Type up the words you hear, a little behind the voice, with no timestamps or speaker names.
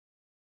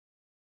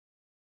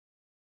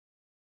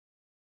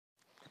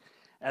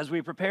As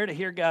we prepare to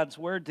hear God's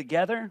word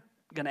together,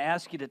 I'm going to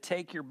ask you to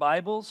take your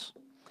Bibles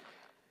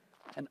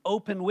and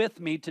open with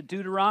me to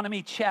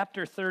Deuteronomy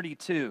chapter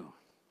 32.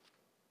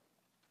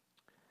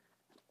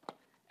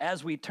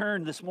 As we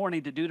turn this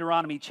morning to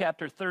Deuteronomy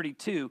chapter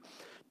 32,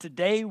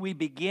 today we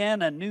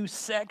begin a new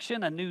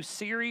section, a new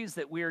series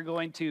that we are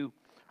going to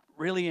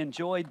really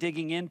enjoy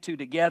digging into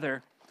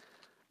together.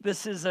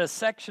 This is a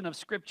section of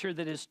Scripture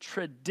that is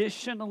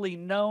traditionally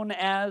known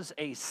as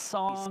a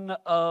Song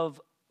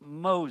of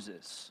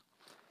Moses.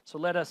 So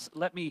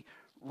let me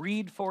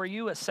read for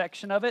you a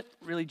section of it,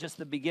 really just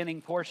the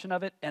beginning portion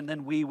of it, and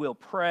then we will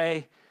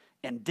pray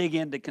and dig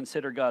in to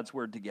consider God's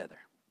word together.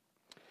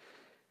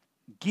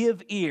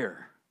 Give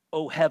ear,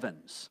 O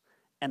heavens,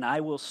 and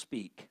I will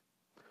speak.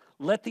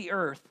 Let the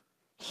earth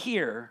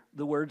hear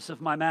the words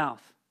of my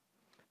mouth.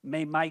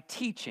 May my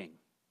teaching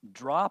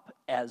drop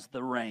as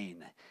the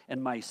rain,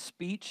 and my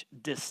speech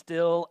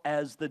distill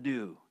as the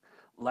dew,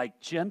 like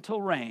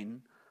gentle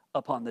rain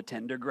upon the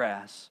tender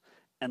grass,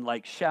 and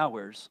like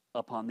showers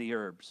upon the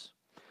herbs.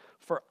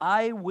 For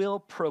I will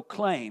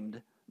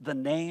proclaim the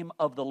name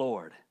of the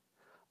Lord.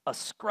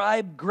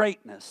 Ascribe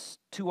greatness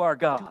to our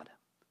God,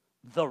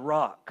 the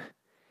rock.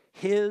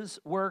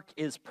 His work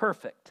is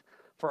perfect,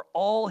 for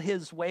all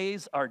his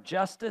ways are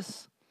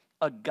justice,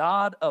 a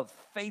God of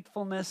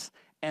faithfulness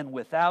and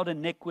without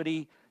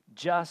iniquity,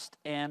 just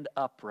and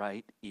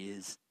upright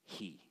is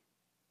he.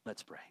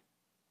 Let's pray.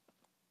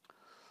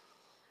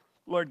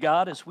 Lord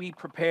God, as we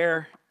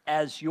prepare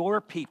as your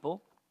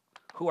people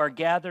who are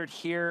gathered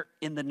here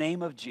in the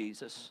name of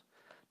Jesus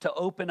to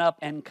open up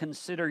and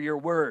consider your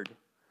word,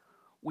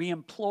 we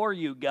implore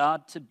you,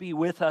 God, to be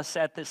with us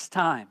at this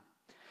time.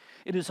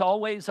 It is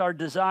always our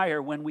desire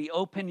when we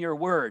open your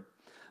word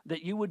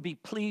that you would be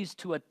pleased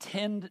to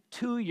attend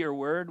to your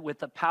word with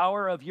the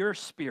power of your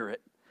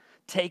Spirit,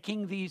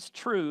 taking these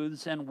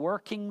truths and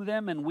working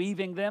them and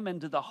weaving them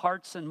into the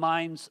hearts and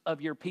minds of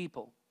your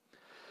people.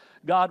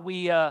 God,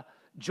 we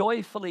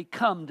joyfully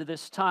come to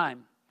this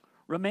time,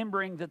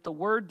 remembering that the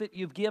word that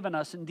you've given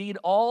us, indeed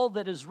all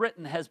that is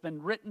written, has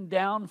been written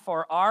down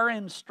for our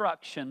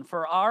instruction,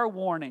 for our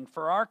warning,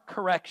 for our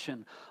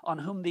correction, on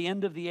whom the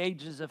end of the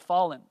ages have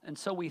fallen. And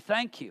so we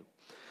thank you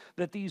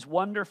that these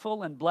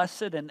wonderful and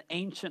blessed and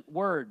ancient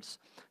words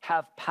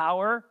have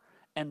power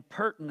and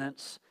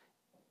pertinence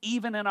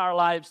even in our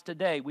lives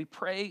today.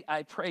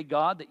 I pray,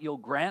 God, that you'll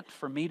grant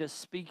for me to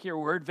speak your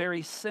word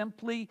very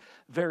simply,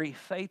 very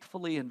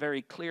faithfully, and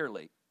very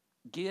clearly.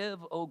 Give,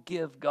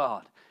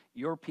 God,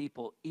 your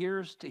people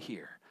ears to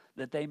hear,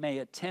 that they may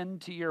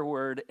attend to your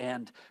word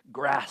and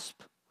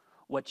grasp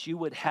what you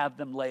would have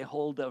them lay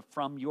hold of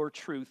from your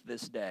truth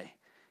this day.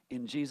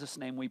 In Jesus'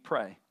 name we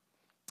pray.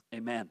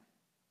 Amen.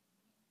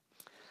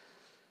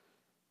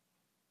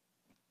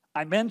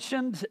 I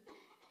mentioned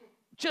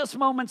just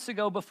moments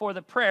ago before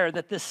the prayer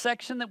that this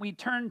section that we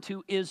turn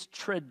to is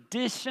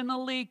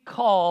traditionally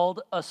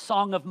called a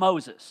Song of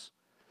Moses.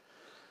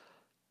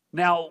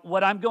 Now,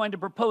 what I'm going to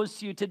propose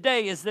to you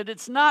today is that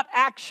it's not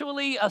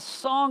actually a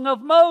Song of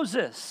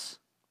Moses.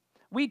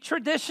 We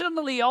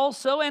traditionally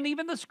also, and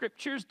even the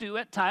Scriptures do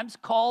at times,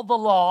 call the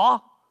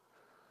law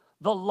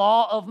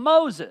of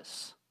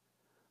Moses.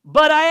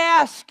 But I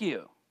ask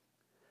you,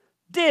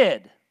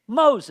 did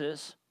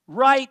Moses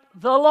write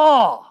the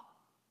law?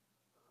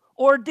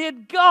 Or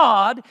did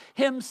God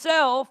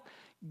himself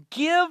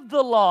give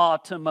the law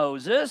to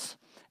Moses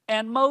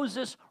and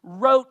Moses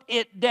wrote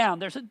it down?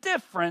 There's a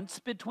difference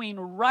between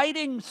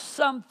writing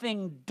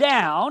something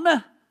down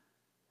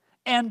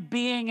and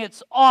being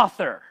its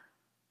author.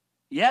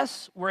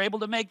 Yes, we're able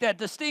to make that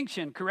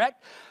distinction,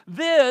 correct?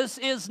 This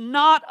is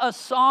not a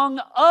song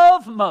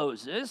of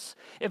Moses.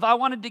 If I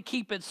wanted to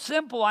keep it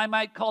simple, I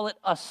might call it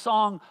a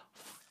song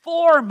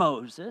for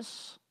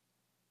Moses.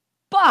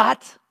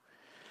 But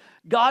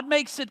God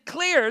makes it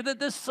clear that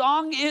this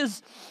song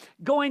is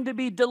going to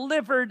be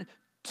delivered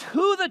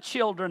to the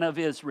children of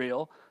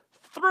Israel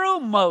through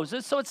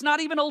Moses. So it's not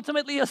even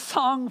ultimately a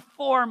song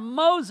for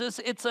Moses.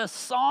 It's a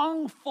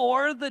song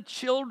for the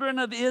children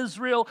of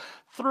Israel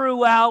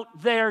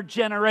throughout their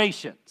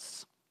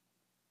generations.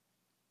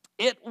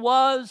 It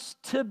was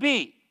to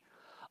be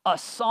a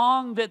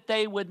song that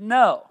they would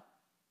know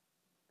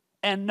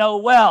and know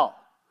well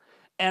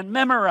and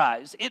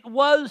memorize. It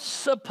was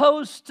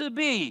supposed to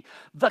be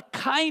the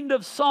kind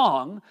of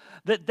song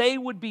that they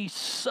would be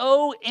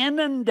so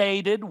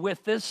inundated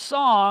with this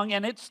song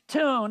and its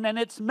tune and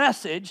its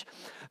message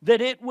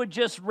that it would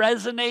just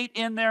resonate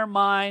in their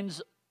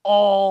minds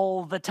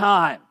all the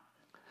time.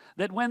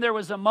 That when there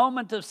was a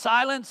moment of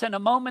silence and a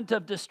moment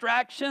of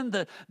distraction,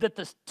 that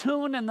the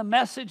tune and the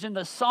message and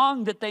the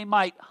song that they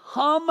might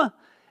hum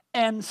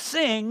and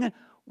sing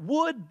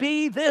would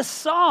be this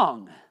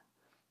song.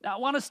 Now, I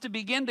want us to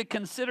begin to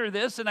consider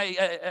this, and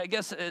I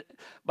guess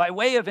by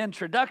way of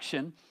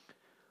introduction,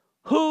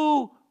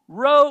 who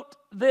wrote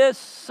this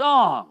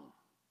song?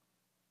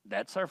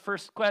 That's our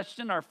first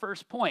question, our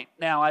first point.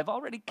 Now, I've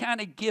already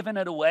kind of given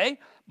it away,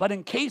 but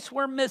in case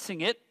we're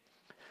missing it,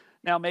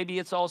 now maybe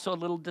it's also a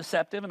little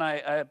deceptive,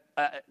 and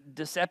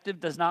deceptive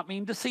does not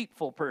mean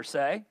deceitful per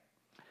se.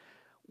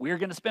 We're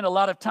going to spend a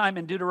lot of time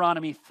in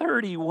Deuteronomy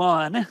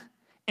 31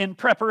 in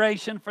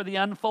preparation for the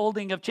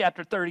unfolding of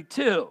chapter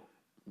 32.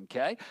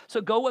 Okay, so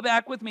go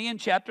back with me in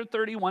chapter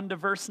 31 to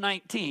verse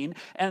 19,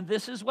 and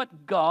this is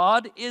what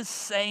God is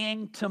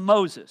saying to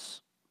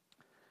Moses.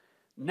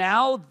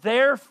 Now,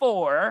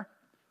 therefore,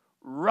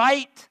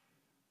 write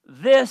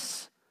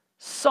this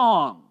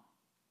song.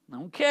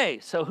 Okay,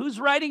 so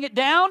who's writing it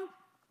down?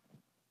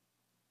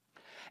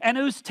 And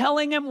who's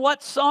telling him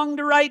what song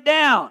to write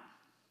down?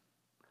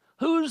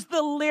 Who's the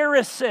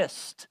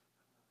lyricist?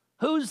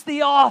 Who's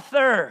the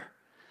author?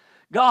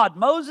 God.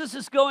 Moses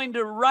is going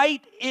to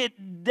write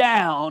it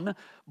down,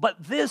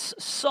 but this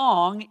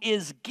song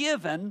is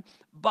given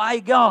by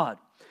God.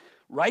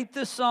 Write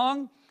this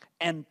song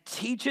and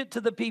teach it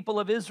to the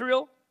people of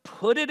Israel.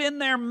 Put it in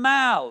their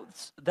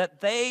mouths that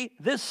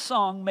this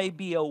song may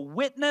be a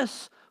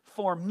witness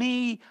for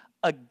me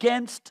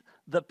against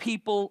the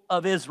people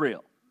of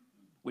Israel.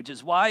 Which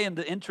is why in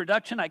the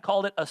introduction I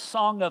called it a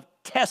song of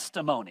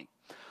testimony.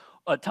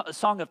 A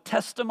song of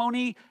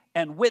testimony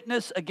and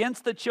witness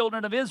against the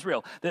children of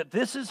Israel. That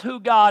this is who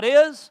God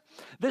is.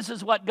 This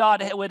is what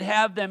God would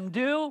have them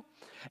do.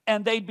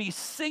 And they'd be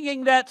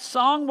singing that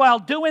song while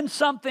doing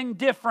something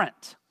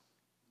different.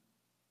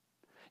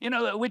 You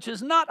know, which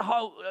is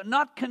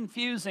not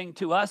confusing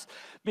to us,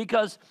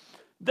 because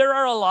there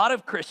are a lot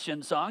of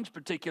Christian songs,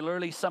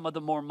 particularly some of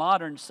the more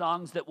modern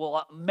songs, that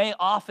may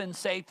often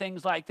say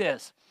things like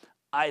this: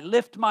 I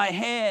lift my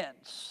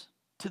hands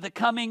to the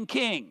coming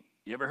King.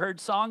 You ever heard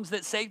songs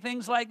that say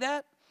things like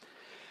that?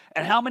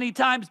 And how many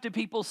times do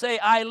people say,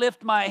 I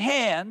lift my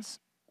hands,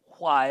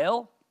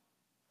 while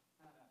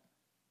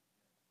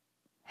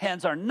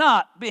hands are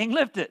not being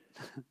lifted?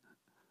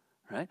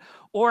 Right?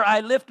 Or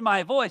I lift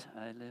my voice.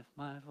 I lift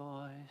my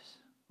voice.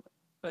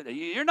 But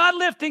you're not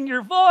lifting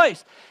your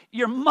voice.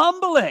 You're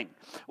mumbling.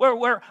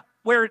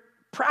 Where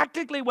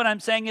practically what I'm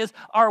saying is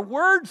our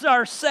words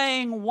are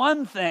saying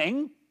one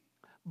thing,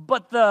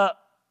 but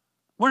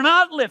we're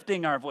not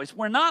lifting our voice.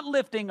 We're not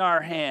lifting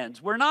our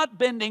hands. We're not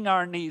bending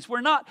our knees.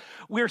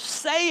 We're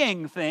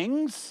saying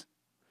things,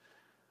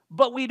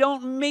 but we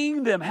don't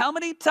mean them. How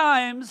many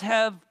times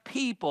have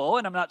people,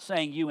 and I'm not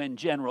saying you in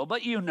general,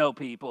 but you know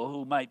people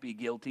who might be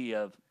guilty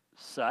of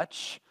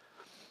such,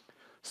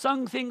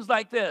 sung things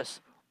like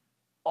this: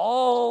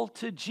 all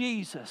to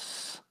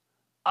Jesus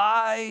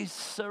I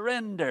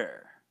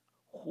surrender,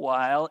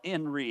 while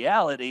in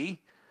reality,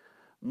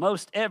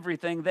 most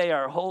everything they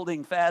are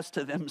holding fast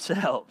to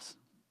themselves.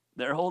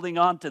 They're holding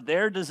on to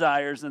their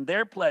desires and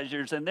their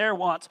pleasures and their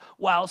wants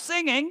while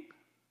singing,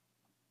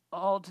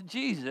 all to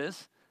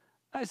Jesus.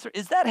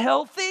 Is that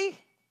healthy?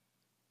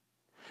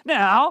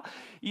 Now,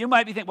 you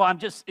might be thinking, well,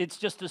 it's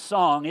just a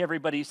song.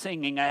 Everybody's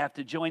singing. I have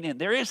to join in.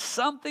 There is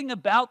something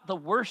about the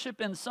worship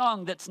and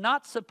song that's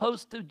not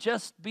supposed to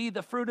just be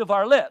the fruit of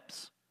our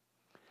lips.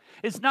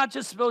 It's not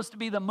just supposed to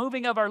be the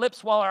moving of our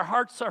lips while our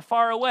hearts are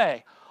far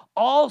away.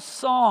 All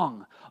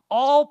song,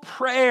 all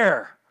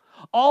prayer,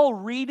 all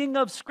reading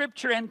of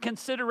Scripture and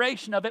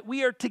consideration of it,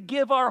 we are to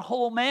give our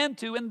whole man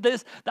to, and the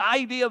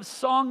idea of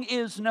song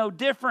is no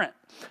different.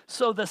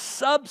 So the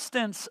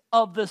substance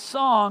of the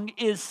song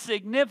is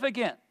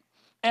significant,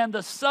 and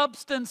the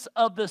substance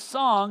of the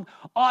song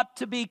ought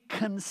to be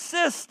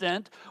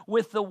consistent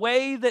with the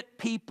way that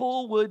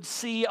people would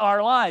see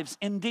our lives,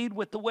 indeed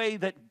with the way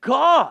that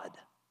God,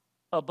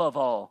 above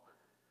all,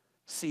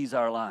 sees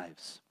our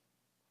lives.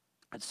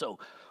 And so,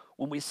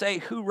 when we say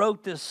who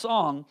wrote this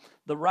song,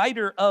 the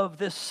writer of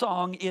this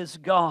song is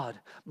God.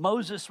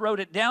 Moses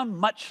wrote it down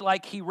much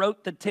like he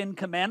wrote the Ten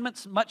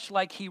Commandments, much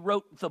like he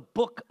wrote the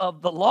book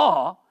of the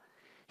law.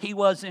 He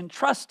was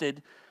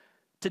entrusted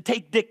to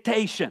take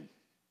dictation.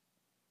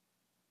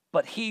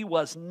 But he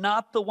was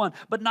not the one.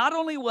 But not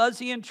only was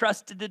he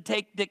entrusted to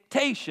take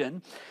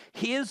dictation,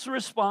 his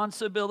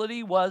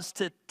responsibility was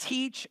to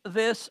teach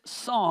this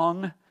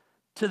song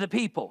to the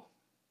people.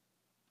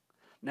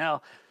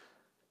 Now,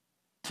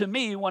 to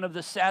me, one of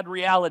the sad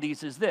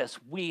realities is this: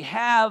 we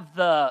have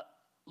the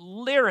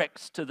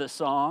lyrics to the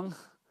song.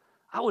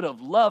 I would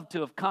have loved to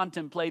have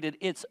contemplated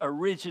its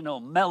original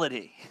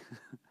melody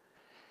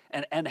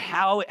and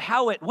how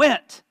it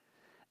went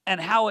and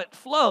how it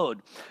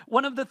flowed.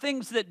 One of the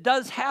things that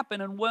does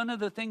happen, and one of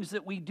the things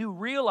that we do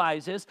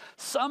realize, is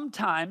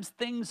sometimes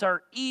things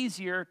are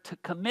easier to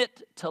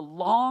commit to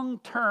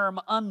long-term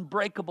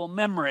unbreakable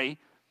memory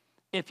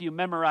if you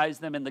memorize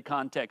them in the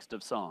context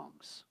of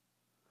songs.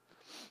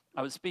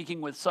 I was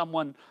speaking with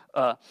someone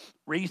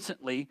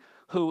recently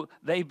who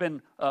they've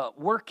been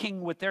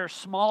working with their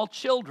small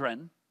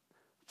children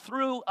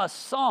through a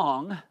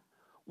song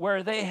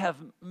where they have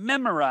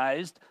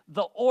memorized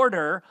the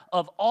order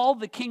of all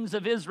the kings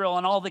of Israel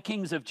and all the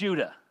kings of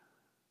Judah.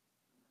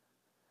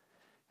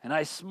 And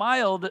I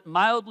smiled,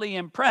 mildly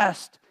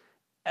impressed,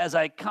 as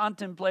I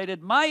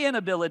contemplated my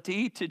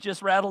inability to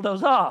just rattle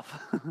those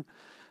off.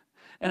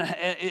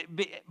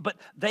 But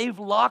they've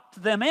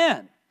locked them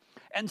in.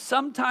 And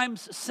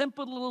sometimes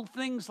simple little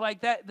things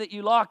like that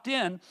you locked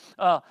in.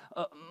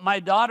 My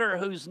daughter,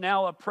 who's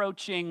now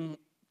approaching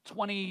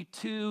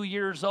 22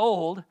 years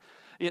old,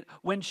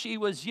 When she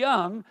was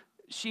young,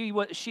 she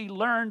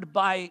learned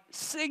by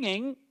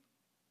singing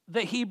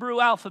the Hebrew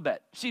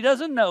alphabet. She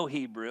doesn't know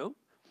Hebrew.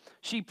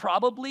 She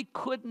probably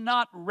could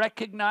not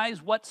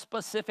recognize what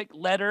specific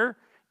letter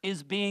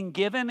is being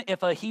given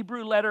if a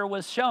Hebrew letter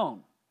was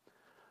shown.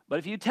 But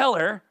if you tell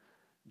her,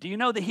 do you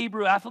know the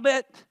Hebrew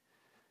alphabet?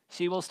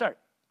 She will start.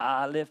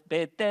 Aleph,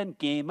 Bet, and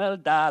Gimel,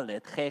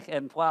 Dalet, Chech,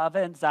 and Vav,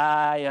 and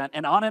Zayin,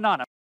 and on and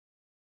on.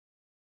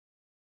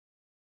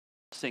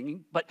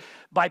 Singing, but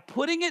by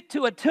putting it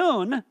to a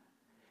tune,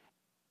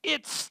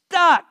 it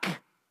stuck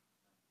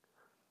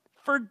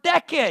for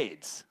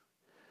decades.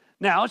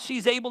 Now,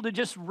 she's able to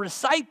just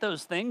recite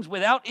those things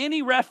without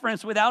any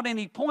reference, without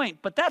any point,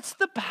 but that's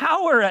the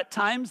power at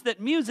times that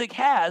music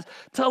has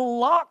to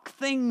lock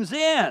things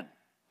in.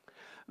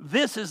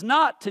 This is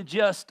not to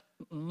just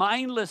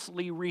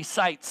mindlessly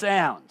recite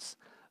sounds.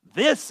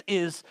 This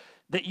is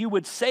that you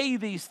would say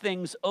these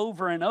things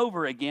over and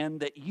over again,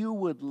 that you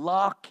would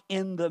lock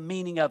in the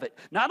meaning of it.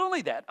 Not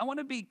only that, I want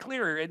to be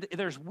clearer.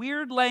 There's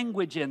weird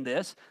language in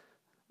this.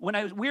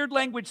 Weird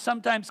language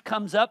sometimes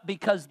comes up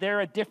because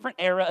they're a different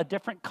era, a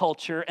different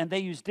culture, and they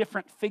use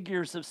different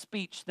figures of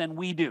speech than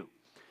we do.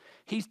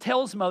 He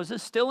tells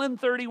Moses, still in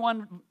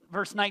 31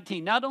 verse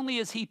 19, not only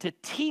is he to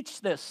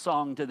teach this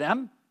song to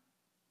them,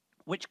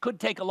 which could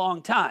take a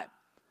long time.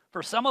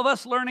 For some of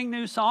us learning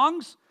new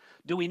songs,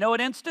 do we know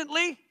it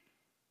instantly?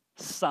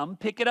 Some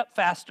pick it up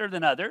faster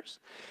than others,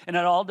 and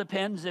it all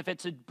depends if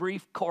it's a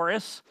brief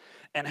chorus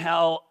and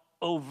how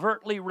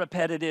overtly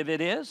repetitive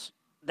it is.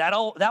 That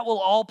will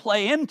all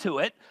play into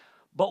it.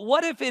 But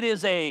what if it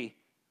is a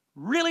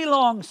really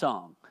long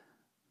song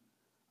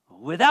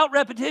without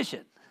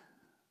repetition,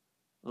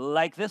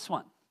 like this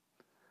one?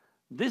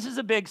 This is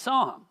a big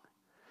song.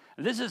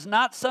 This is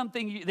not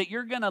something that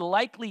you're going to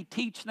likely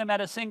teach them at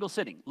a single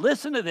sitting.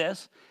 Listen to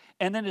this,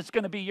 and then it's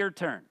going to be your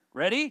turn.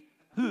 Ready?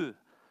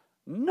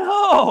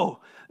 No!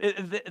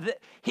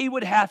 He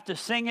would have to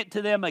sing it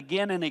to them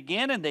again and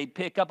again, and they'd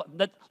pick up.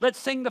 Let's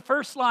sing the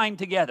first line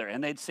together.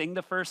 And they'd sing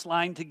the first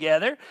line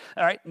together.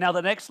 All right, now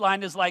the next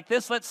line is like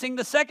this. Let's sing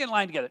the second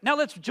line together. Now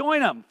let's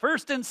join them,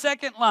 first and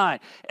second line.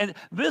 And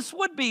this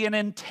would be an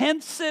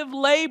intensive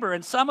labor,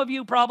 and some of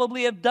you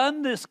probably have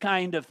done this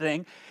kind of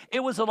thing. It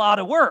was a lot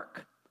of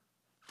work.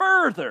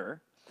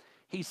 Further,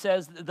 he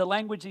says, the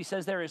language he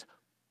says there is,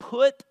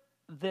 put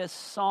this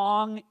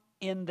song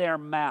in their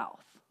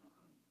mouth,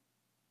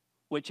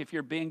 which, if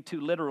you're being too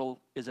literal,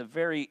 is a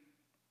very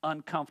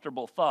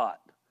uncomfortable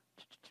thought.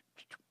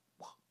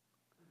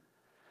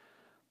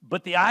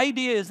 But the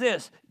idea is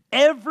this: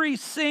 every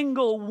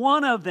single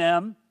one of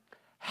them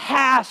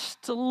has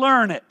to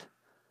learn it.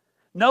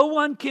 No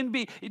one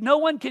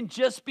can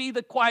just be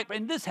the quiet,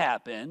 and this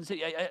happens.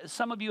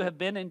 Some of you have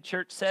been in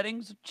church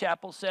settings,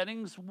 chapel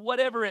settings,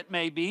 whatever it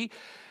may be,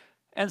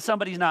 and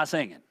somebody's not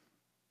singing.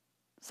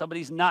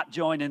 Somebody's not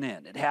joining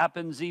in. It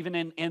happens even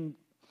in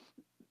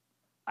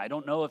I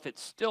don't know if it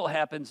still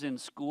happens in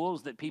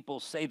schools that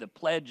people say the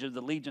Pledge of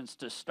Allegiance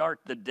to start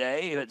the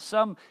day.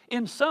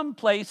 In some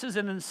places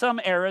and in some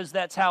eras,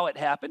 that's how it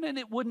happened, and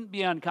it wouldn't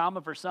be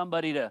uncommon for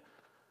somebody to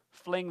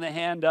fling the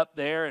hand up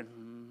there and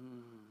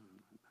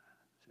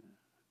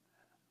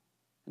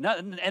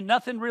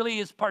nothing really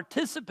is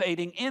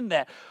participating in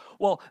that.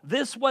 Well,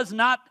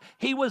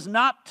 he was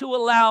not to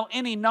allow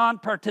any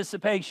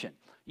non-participation.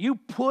 You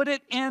put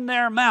it in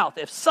their mouth.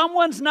 If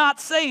someone's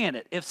not saying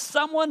it, if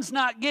someone's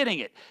not getting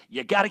it,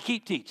 you got to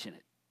keep teaching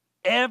it.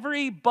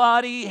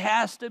 Everybody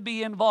has to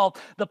be involved.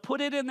 The put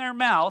it in their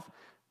mouth,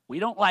 we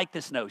don't like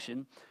this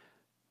notion,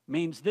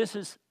 means this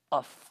is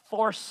a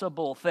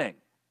forcible thing.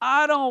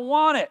 I don't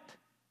want it.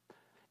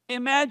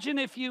 Imagine,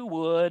 if you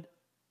would,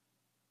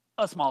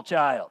 a small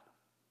child.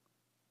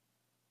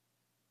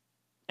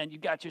 And you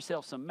got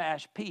yourself some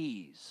mashed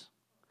peas.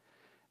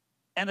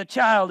 And the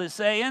child is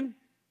saying,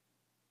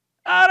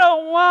 I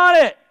don't want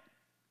it.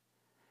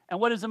 And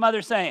what is the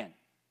mother saying?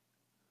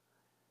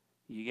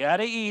 You got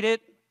to eat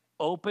it.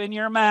 Open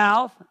your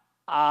mouth.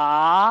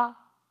 And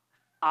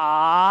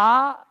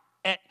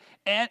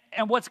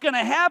what's going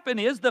to happen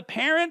is the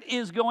parent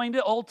is going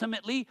to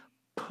ultimately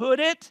put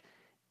it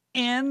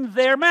in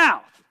their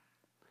mouth.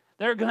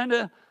 They're going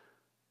to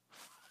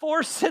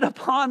force it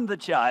upon the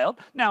child.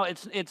 Now,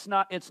 it's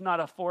not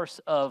a force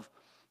of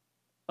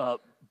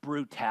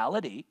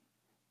brutality.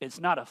 It's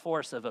not a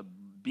force of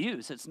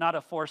abuse. It's not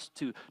a force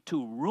to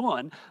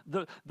ruin.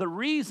 The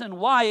reason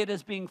why it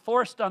is being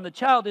forced on the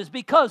child is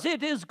because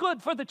it is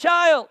good for the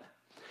child.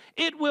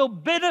 It will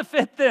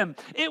benefit them.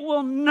 It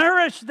will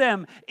nourish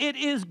them. It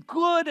is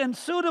good and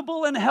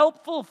suitable and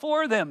helpful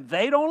for them.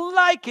 They don't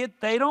like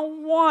it. They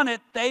don't want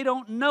it. They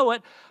don't know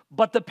it.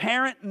 But the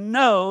parent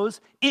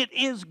knows it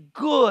is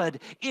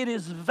good. It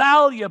is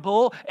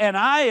valuable. And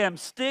I am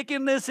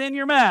sticking this in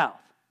your mouth.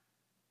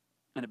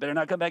 And it better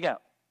not come back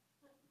out.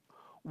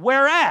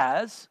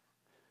 Whereas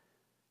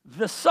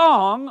the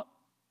song,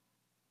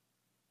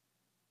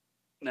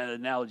 no, the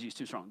analogy is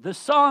too strong. The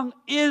song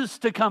is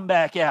to come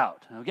back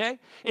out, okay?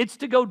 It's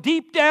to go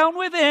deep down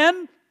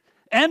within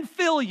and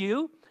fill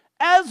you,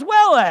 as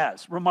well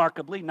as,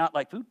 remarkably, not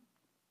like food,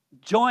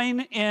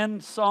 Join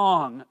in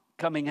song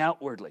coming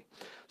outwardly.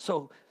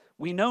 So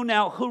we know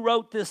now who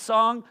wrote this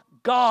song.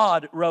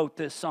 God wrote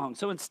this song.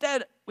 So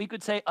instead, we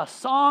could say a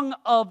song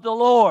of the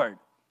Lord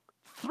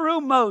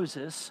through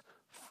Moses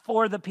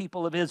for the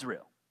people of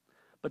Israel.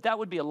 But that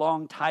would be a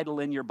long title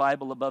in your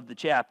Bible above the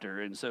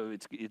chapter, and so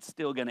it's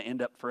still going to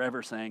end up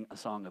forever saying a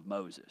song of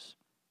Moses.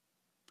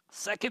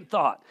 Second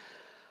thought,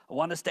 I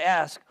want us to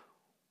ask,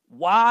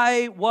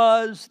 why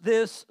was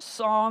this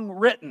song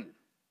written?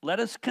 Let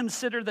us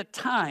consider the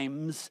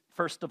times,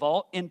 first of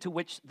all, into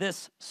which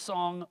this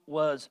song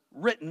was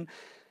written.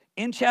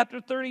 In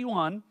chapter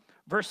 31,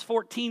 verse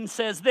 14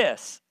 says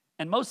this,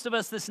 and most of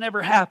us this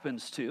never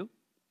happens to.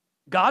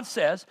 God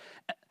says,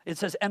 it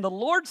says, and the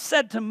Lord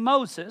said to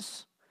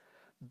Moses,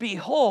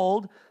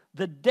 behold,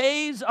 the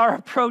days are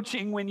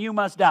approaching when you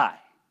must die.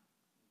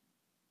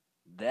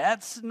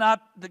 That's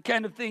not the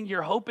kind of thing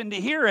you're hoping to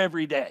hear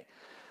every day.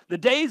 The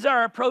days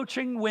are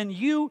approaching when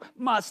you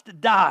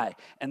must die.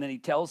 And then he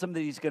tells them that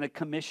he's going to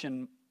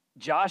commission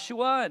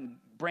Joshua and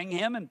bring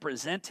him and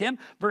present him.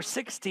 Verse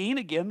 16,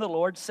 again, the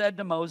Lord said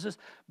to Moses,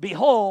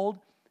 behold,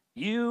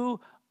 you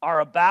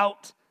are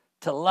about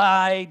to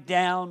lie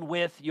down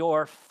with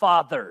your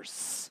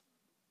fathers.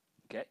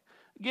 Okay.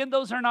 Again,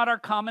 those are not our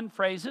common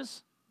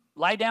phrases.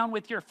 Lie down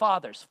with your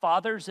fathers.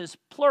 Fathers is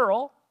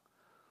plural,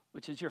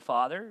 which is your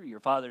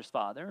father's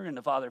father, and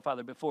the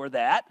father before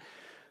that.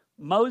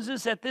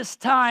 Moses at this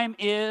time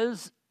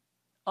is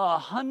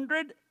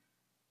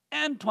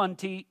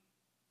 120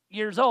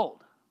 years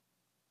old.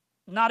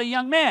 Not a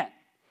young man.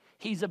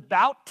 He's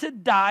about to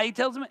die. He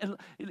tells him,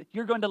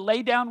 you're going to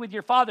lay down with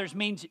your fathers,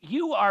 means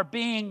you are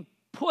being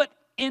put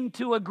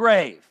into a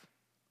grave.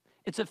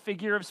 It's a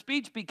figure of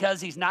speech because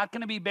he's not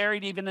going to be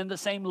buried even in the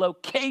same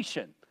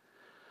location.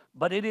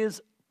 But it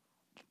is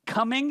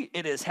coming,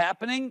 it is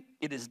happening,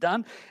 it is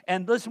done.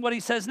 And listen what he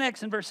says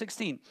next in verse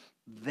 16.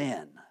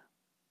 Then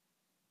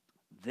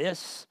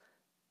this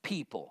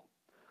people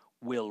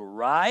will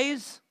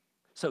rise.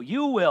 So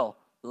you will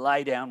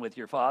lie down with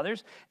your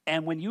fathers.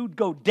 And when you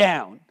go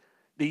down,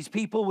 these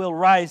people will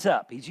rise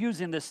up. He's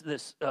using this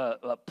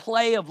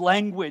play of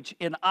language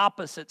in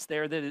opposites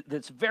there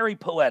that's very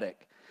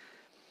poetic.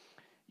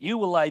 You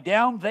will lie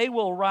down, they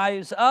will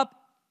rise up,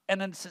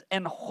 and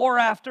whore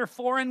after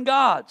foreign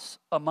gods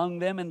among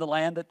them in the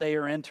land that they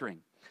are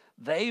entering.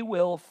 They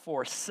will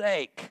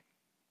forsake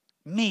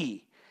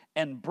me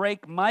and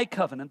break my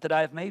covenant that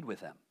I have made with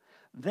them.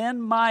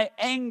 Then my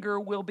anger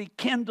will be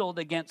kindled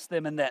against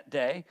them in that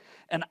day,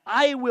 and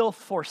I will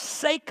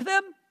forsake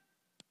them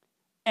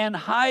and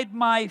hide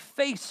my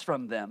face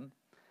from them,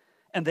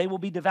 and they will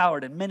be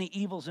devoured, and many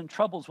evils and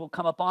troubles will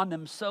come upon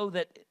them, so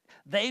that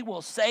they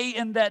will say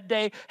in that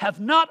day, have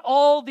not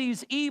all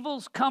these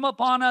evils come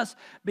upon us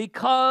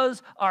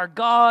because our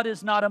God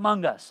is not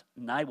among us?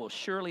 And I will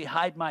surely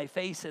hide my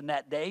face in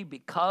that day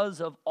because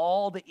of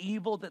all the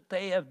evil that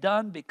they have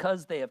done,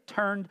 because they have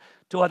turned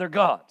to other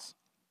gods.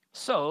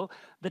 So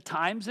the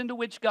times into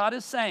which God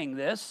is saying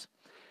this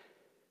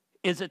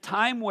is a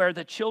time where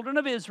the children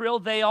of Israel,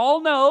 they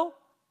all know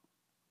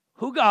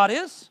who God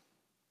is.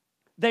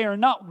 They are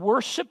not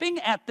worshiping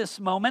at this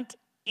moment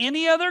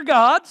any other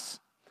gods.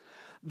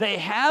 They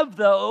have,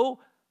 though,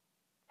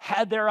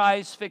 had their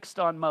eyes fixed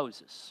on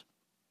Moses.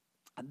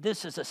 And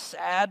this is a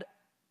sad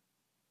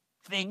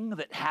thing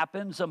that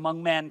happens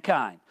among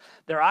mankind.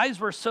 Their eyes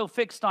were so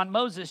fixed on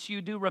Moses,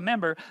 you do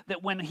remember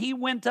that when he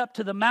went up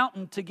to the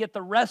mountain to get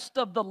the rest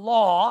of the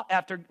law,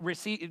 after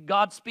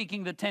God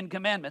speaking the 10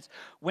 Commandments,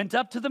 went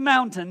up to the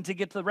mountain to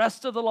get the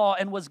rest of the law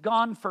and was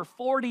gone for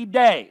 40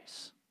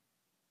 days.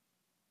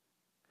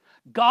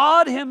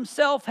 God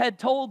himself had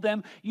told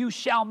them, you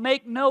shall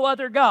make no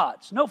other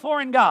gods, no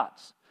foreign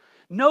gods,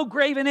 no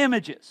graven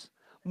images.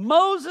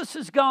 Moses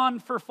is gone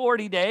for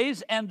 40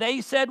 days, and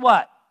they said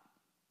what?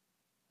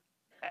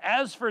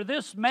 As for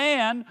this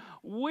man,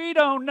 we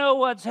don't know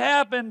what's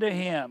happened to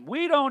him.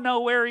 We don't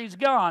know where he's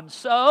gone.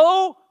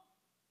 So,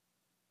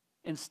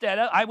 instead,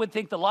 I would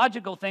think the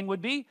logical thing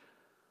would be,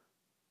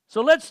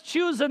 so let's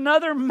choose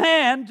another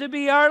man to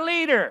be our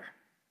leader.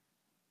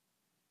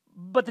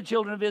 But the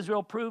children of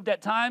Israel proved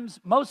at times,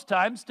 most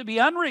times, to be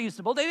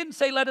unreasonable. They didn't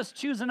say, let us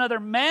choose another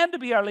man to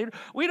be our leader.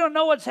 We don't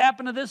know what's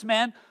happened to this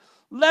man.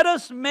 Let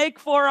us make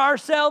for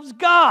ourselves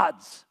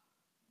gods.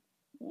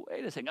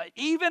 Wait a second.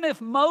 Even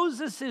if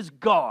Moses is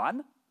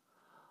gone,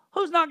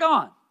 who's not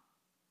gone?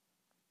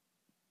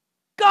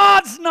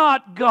 God's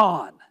not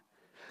gone.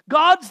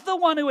 God's the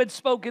one who had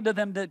spoken to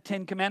them the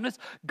 10 Commandments.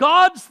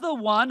 God's the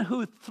one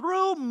who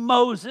through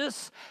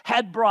Moses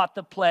had brought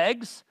the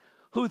plagues,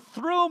 who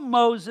through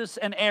Moses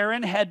and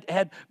Aaron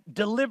had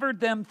delivered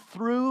them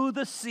through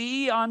the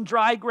sea on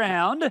dry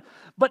ground.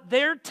 But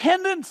their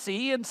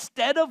tendency,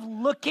 instead of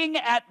looking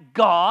at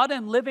God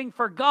and living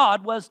for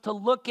God, was to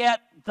look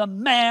at the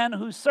man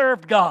who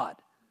served God.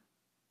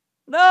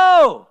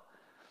 No!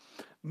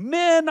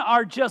 Men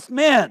are just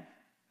men.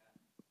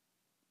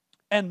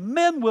 And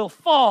men will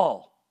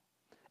fall.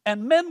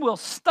 And men will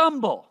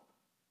stumble.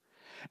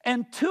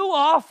 And too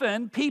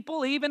often,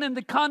 people, even in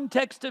the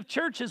context of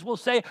churches, will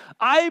say,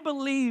 I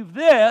believe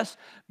this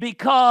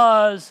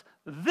because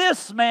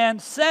this man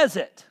says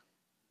it.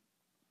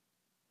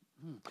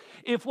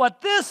 If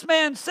what this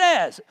man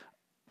says,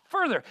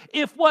 further,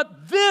 if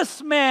what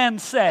this man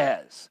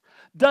says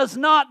does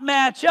not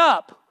match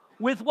up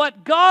with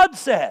what God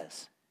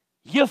says,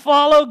 you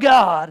follow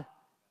God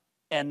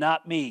and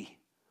not me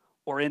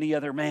or any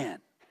other man.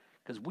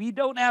 Because we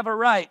don't have a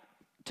right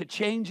to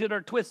change it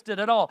or twist it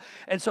at all.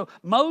 And so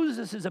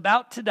Moses is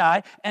about to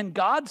die, and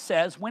God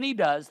says when he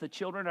does, the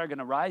children are going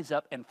to rise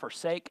up and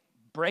forsake,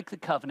 break the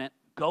covenant,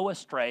 go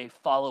astray,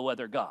 follow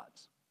other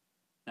gods.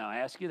 Now I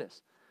ask you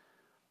this.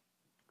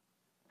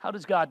 How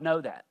does God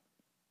know that?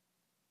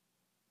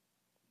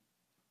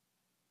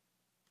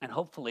 And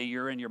hopefully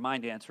you're in your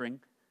mind answering,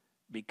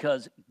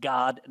 because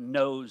God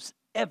knows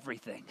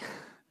everything.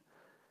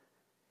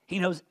 He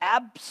knows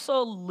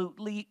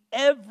absolutely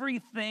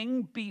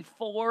everything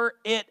before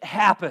it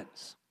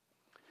happens.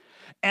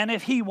 And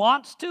if he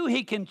wants to,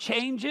 he can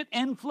change it,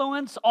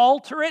 influence,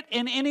 alter it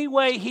in any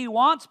way he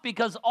wants,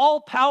 because all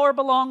power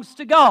belongs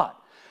to God.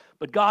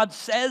 But God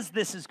says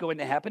this is going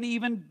to happen. He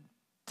even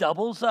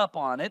doubles up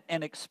on it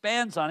and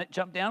expands on it.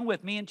 Jump down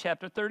with me in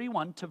chapter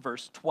 31 to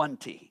verse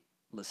 20.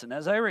 Listen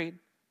as I read.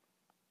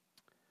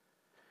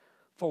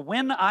 For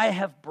when I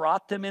have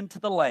brought them into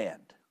the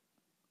land,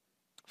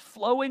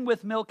 flowing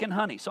with milk and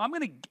honey. So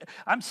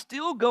I'm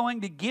still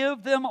going to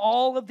give them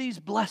all of these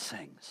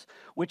blessings,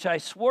 which I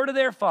swore to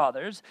their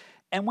fathers.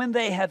 And when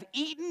they have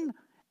eaten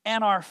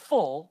and are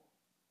full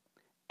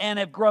and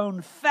have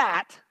grown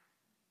fat,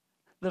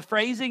 the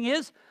phrasing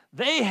is,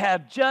 they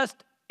have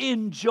just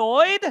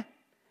enjoyed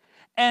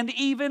and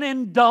even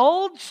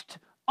indulged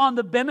on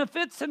the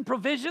benefits and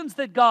provisions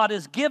that God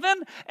has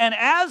given. And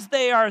as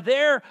they are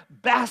there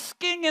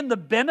basking in the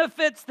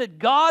benefits that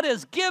God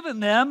has given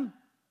them,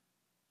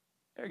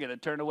 they're going to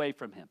turn away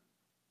from him.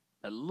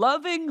 They're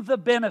loving the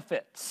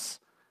benefits.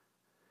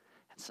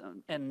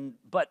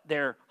 But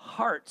their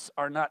hearts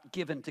are not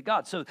given to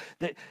God. So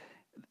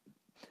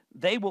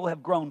they will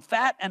have grown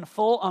fat and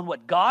full on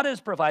what God has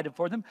provided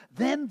for them.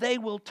 Then they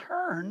will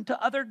turn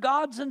to other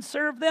gods and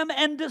serve them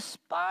and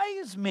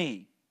despise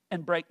me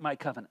and break my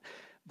covenant.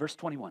 Verse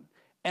 21.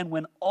 And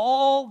when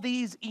all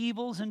these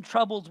evils and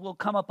troubles will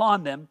come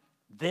upon them,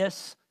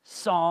 this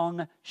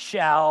song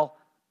shall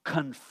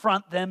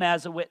confront them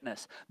as a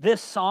witness.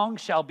 This song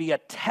shall be a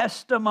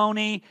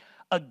testimony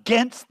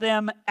against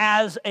them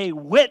as a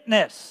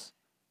witness.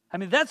 I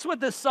mean, that's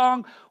what this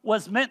song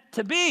was meant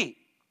to be.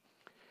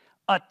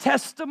 A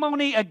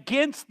testimony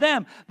against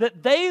them,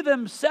 that they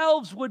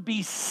themselves would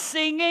be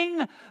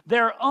singing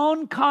their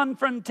own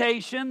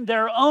confrontation,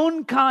 their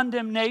own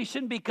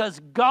condemnation, because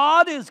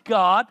God is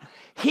God.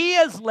 He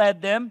has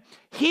led them.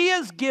 He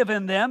has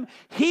given them.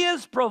 He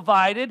has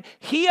provided.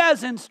 He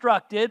has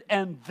instructed,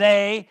 and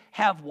they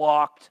have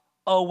walked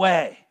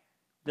away.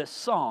 This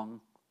song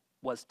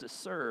was to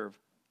serve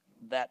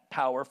that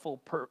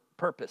powerful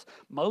purpose.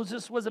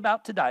 Moses was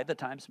about to die. The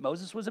times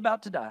Moses was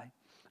about to die.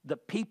 The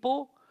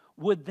people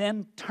would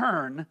then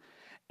turn,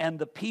 and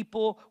the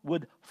people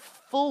would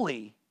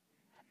fully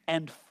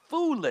and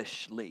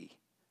foolishly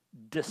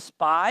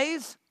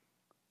despise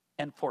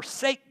and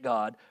forsake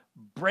God,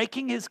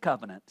 breaking his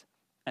covenant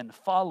and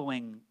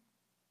following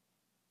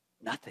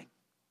nothing,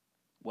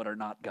 what are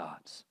not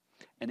God's.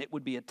 And it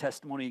would be a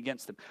testimony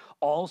against them.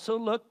 Also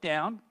look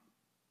down.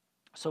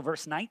 So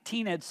verse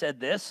 19 had said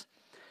this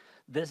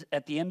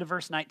at the end of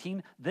verse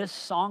 19, this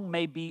song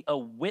may be a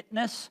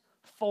witness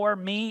for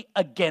me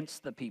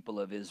against the people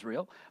of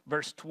Israel.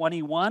 Verse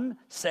 21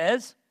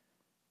 says,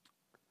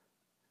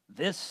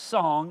 this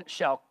song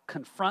shall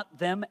confront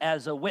them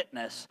as a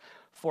witness,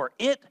 for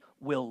it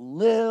will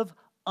live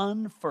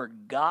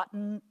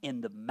unforgotten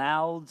in the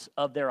mouths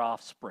of their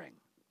offspring.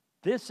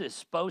 This is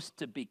supposed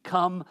to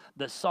become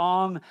the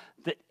song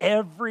that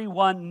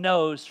everyone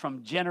knows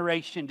from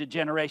generation to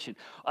generation.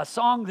 A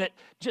song that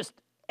just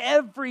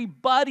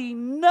everybody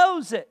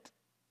knows it.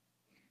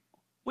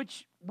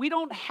 Which we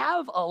don't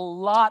have a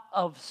lot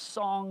of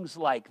songs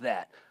like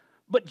that.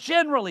 But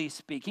generally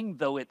speaking,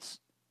 though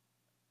it's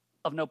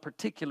of no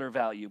particular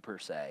value per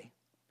se,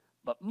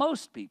 but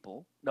most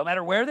people, no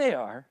matter where they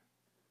are,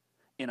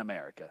 in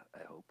America,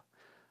 I hope,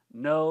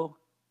 know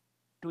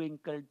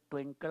Twinkle,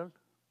 Twinkle,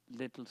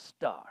 Little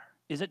Star.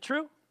 Is it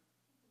true?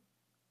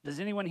 Does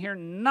anyone here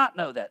not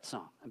know that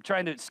song? I'm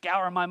trying to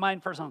scour my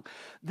mind for a song.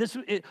 This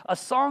is a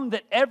song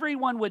that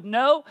everyone would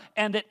know,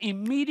 and that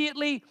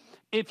immediately,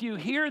 if you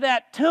hear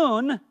that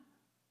tune,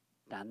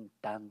 dun,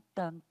 dun,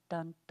 dun,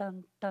 dun,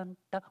 dun, dun,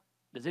 dun.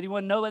 Does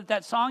anyone know what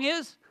that song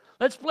is?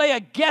 Let's play a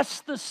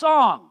Guess the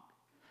Song.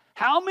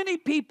 How many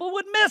people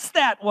would miss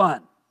that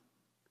one?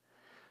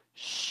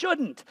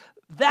 Shouldn't.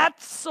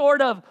 That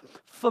sort of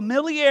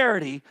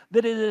familiarity,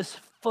 that it is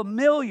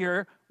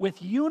familiar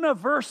with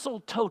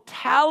universal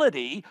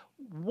totality,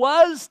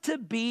 was to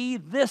be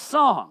this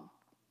song.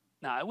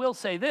 Now, I will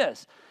say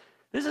this.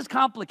 This is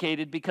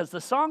complicated because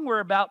the song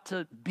we're about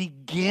to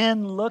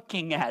begin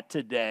looking at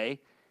today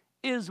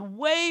is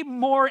way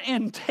more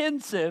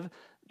intensive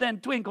than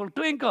Twinkle,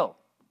 Twinkle,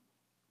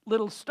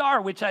 Little Star,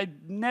 which I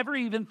never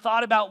even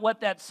thought about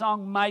what that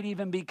song might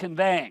even be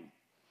conveying.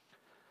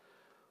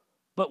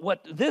 But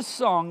what this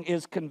song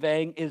is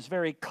conveying is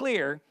very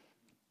clear,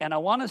 and I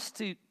want us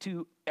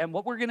to and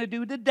what we're going to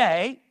do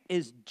today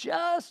is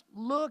just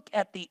look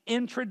at the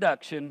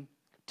introduction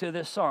to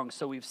this song.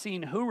 So we've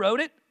seen who wrote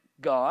it,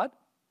 God.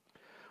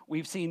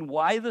 We've seen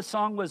why the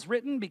song was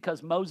written,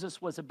 because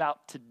Moses was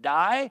about to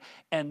die,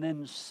 and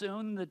then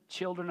soon the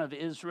children of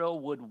Israel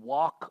would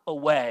walk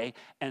away,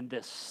 and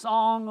this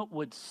song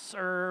would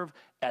serve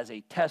as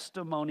a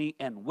testimony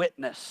and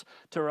witness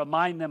to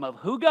remind them of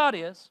who God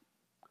is,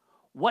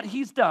 what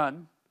he's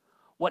done,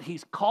 what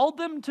he's called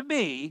them to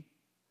be,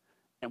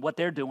 and what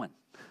they're doing,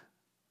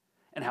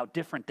 and how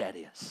different that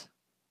is.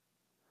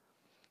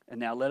 And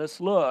now let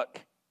us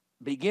look,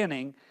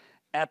 beginning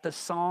at the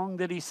song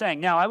that he sang.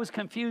 Now, I was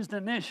confused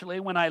initially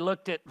when I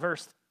looked at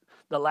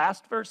the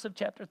last verse of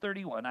chapter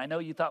 31. I know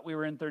you thought we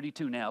were in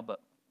 32 now,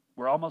 but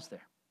we're almost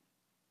there.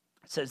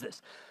 It says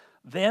this: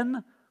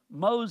 Then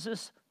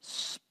Moses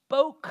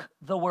spoke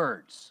the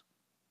words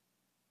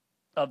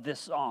of this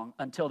song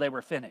until they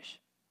were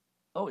finished.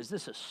 Oh, is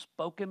this a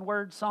spoken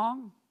word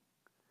song?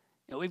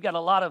 You know, we've got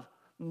a lot of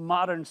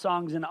modern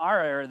songs in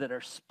our era that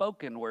are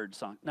spoken word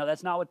songs. No,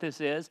 that's not what this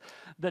is.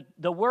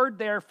 The word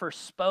there for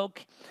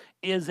spoke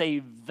is a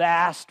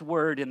vast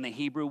word in the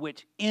Hebrew,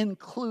 which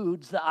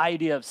includes the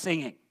idea of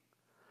singing.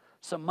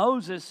 So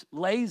Moses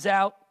lays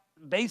out,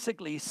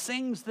 basically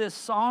sings this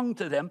song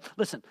to them.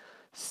 Listen,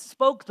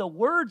 spoke the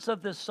words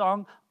of this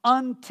song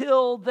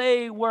until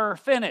they were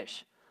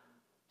finished.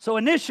 So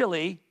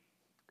initially,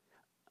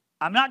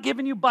 I'm not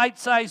giving you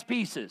bite-sized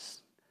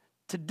pieces.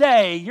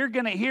 Today, you're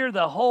going to hear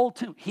the whole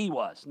tune. He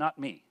was, not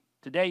me.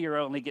 Today, you're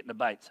only getting a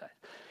bite-size.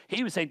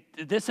 He would say,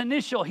 this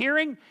initial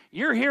hearing,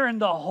 you're hearing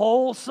the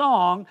whole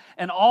song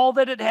and all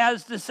that it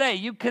has to say.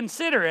 You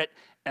consider it,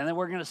 and then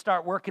we're going to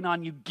start working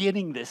on you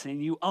getting this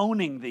and you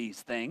owning these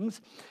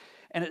things.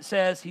 And it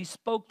says, he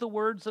spoke the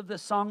words of the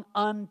song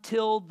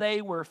until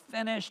they were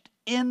finished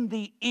in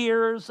the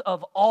ears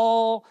of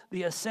all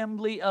the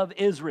assembly of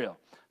Israel.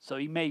 So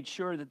he made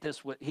sure that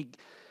this would,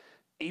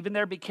 even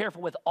there, be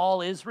careful with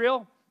all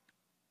Israel.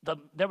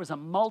 There was a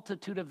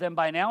multitude of them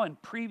by now. In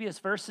previous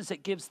verses,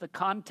 it gives the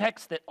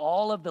context that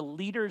all of the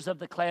leaders of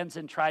the clans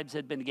and tribes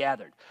had been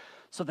gathered.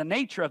 So the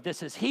nature of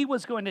this is he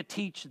was going to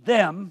teach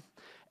them,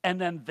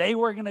 and then they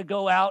were going to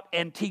go out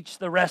and teach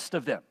the rest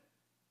of them.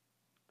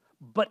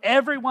 But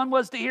everyone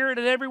was to hear it,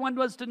 and everyone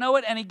was to know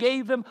it, and he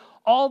gave them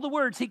all the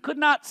words. He could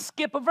not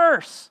skip a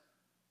verse.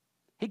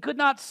 He could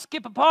not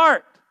skip a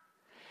part.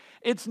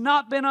 It's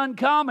not been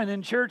uncommon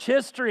in church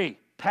history,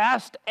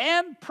 past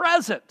and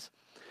present,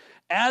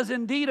 as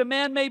indeed a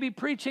man may be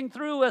preaching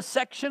through a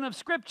section of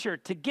Scripture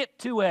to get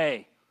to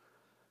a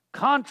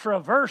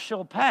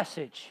controversial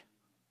passage.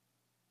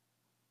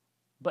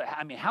 But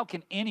I mean, how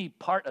can any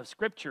part of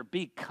Scripture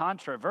be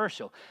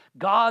controversial?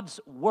 God's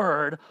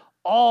Word,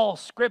 all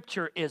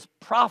Scripture is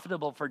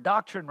profitable for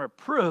doctrine,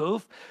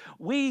 reproof.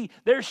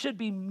 There should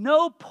be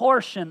no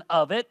portion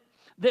of it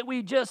that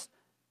we just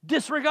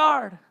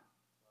disregard,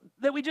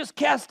 that we just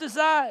cast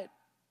aside,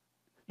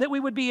 that we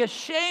would be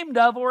ashamed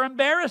of or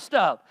embarrassed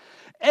of.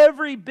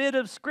 Every bit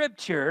of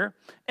Scripture,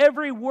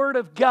 every word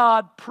of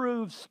God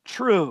proves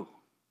true,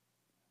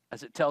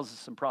 as it tells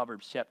us in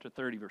Proverbs chapter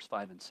 30, verse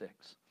 5 and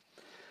 6.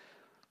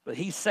 But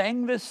he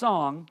sang this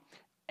song,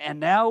 and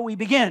now we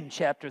begin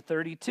chapter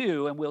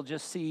 32, and we'll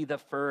just see the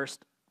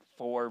first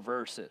 4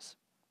 verses.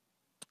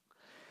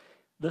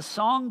 The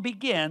song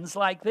begins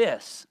like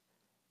this: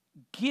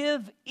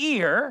 Give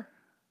ear,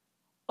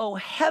 O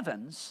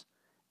heavens,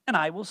 and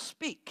I will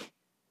speak,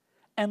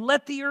 and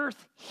let the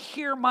earth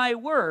hear my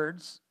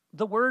words,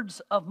 the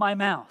words of my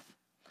mouth.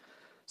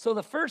 So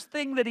the first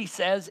thing that he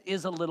says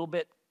is a little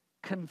bit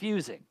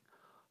confusing.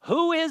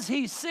 Who is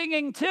he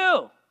singing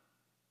to?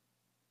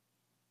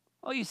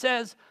 Well, he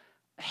says,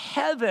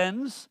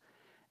 heavens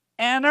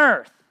and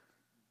earth.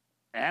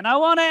 And I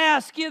want to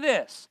ask you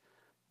this: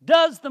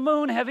 does the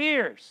moon have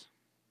ears?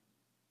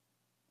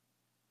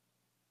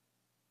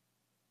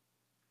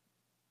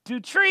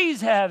 Do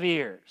trees have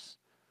ears?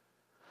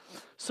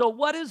 So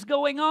what is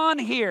going on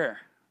here?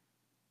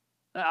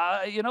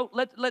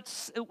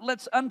 Let's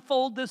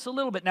unfold this a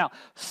little bit. Now,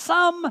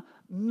 some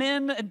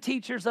men and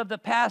teachers of the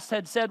past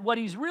had said what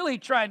he's really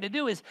trying to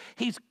do is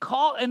he's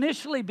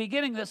initially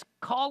beginning this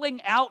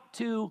calling out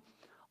to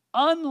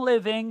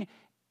unliving,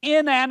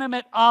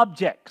 inanimate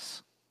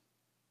objects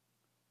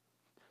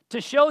to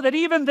show that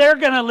even they're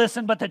going to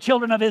listen, but the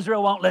children of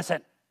Israel won't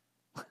listen,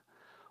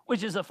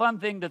 which is a fun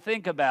thing to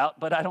think about,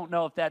 but I don't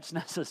know if that's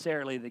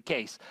necessarily the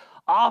case.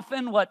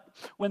 Often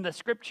when the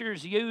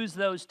Scriptures use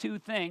those two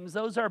things,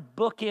 those are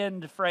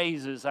bookend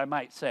phrases, I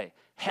might say.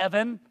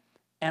 Heaven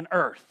and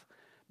earth,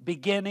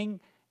 beginning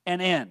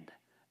and end,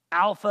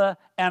 Alpha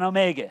and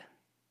Omega,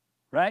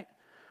 right?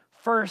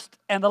 First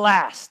and the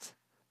last,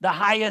 the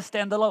highest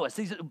and the lowest.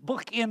 These are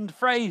bookend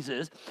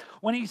phrases.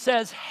 When he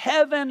says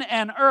heaven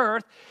and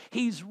earth,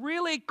 he's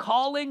really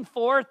calling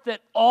forth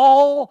that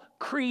all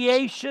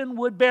creation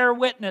would bear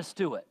witness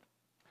to it.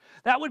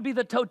 That would be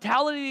the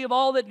totality of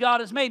all that God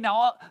has made.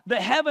 Now, the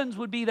heavens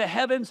would be the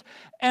heavens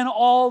and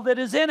all that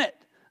is in it,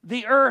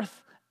 the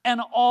earth and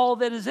all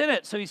that is in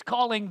it. So he's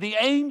calling the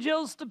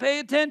angels to pay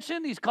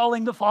attention. He's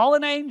calling the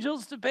fallen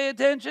angels to pay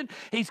attention.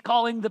 He's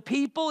calling the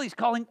people. He's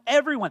calling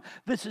everyone.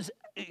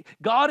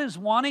 God is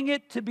wanting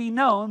it to be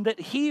known that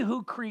he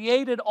who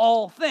created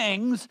all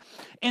things,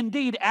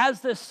 indeed,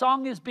 as this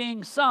song is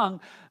being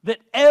sung, that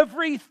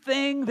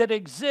everything that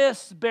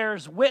exists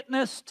bears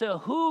witness to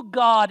who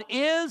God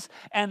is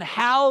and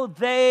how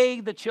they,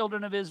 the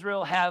children of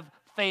Israel, have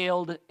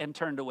failed and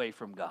turned away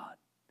from God.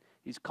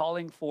 He's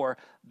calling for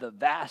the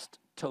vast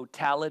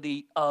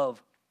totality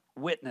of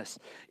witness.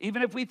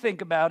 Even if we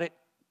think about it,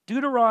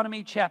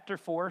 Deuteronomy chapter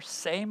 4,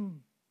 same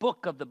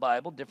book of the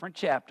Bible, different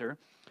chapter,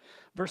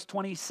 verse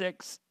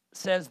 26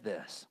 says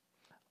this: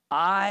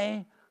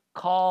 I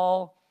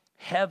call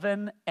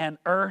heaven and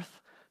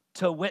earth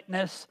to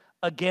witness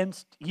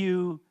against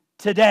you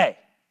today.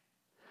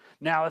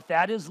 Now, if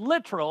that is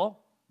literal,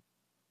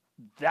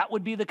 that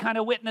would be the kind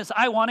of witness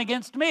I want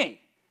against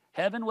me.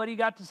 Heaven, what do you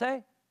got to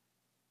say?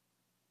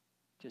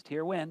 Just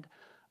hear wind.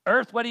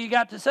 Earth, what do you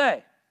got to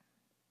say?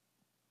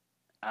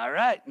 All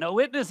right, no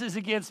witnesses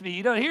against me.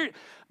 You don't hear it.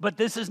 But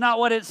this is not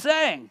what it's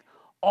saying.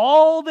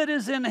 All that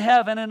is in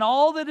heaven and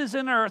all that is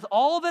in earth,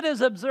 all that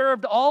is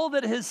observed, all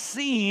that is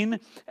seen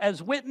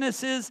as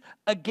witnesses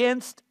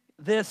against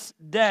this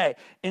day.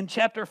 In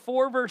chapter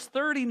 4, verse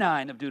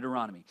 39 of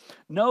Deuteronomy,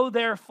 know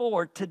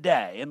therefore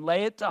today and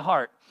lay it to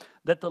heart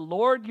that the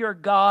Lord your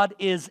God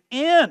is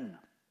in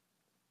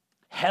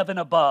heaven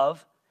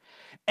above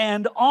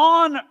and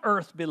on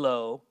earth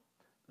below.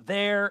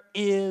 There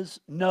is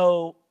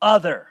no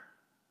other.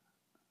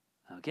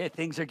 Okay,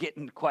 things are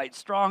getting quite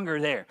stronger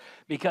there,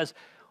 because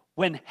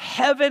when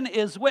heaven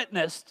is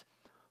witnessed,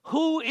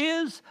 who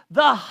is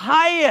the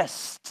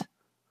highest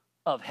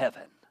of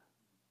heaven?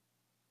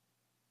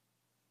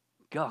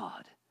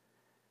 God.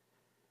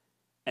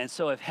 And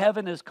so if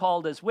heaven is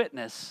called as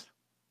witness,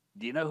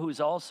 do you know who's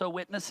also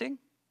witnessing?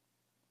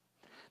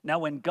 Now,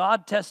 when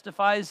God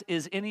testifies,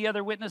 is any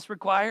other witness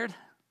required?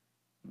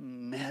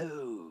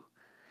 No.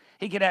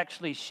 He could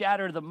actually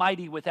shatter the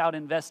mighty without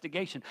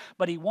investigation,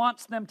 but he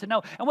wants them to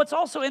know. And what's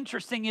also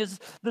interesting is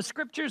the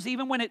scriptures,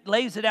 even when it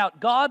lays it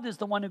out, God is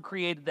the one who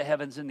created the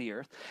heavens and the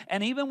earth.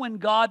 And even when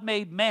God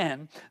made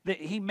man,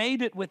 he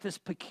made it with this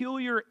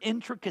peculiar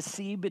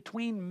intricacy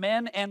between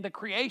men and the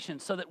creation,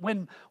 so that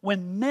when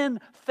men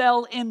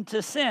fell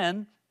into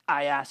sin,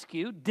 I ask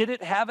you, did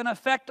it have an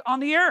effect on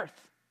the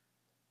earth?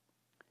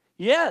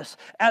 Yes,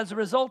 as a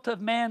result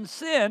of man's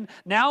sin,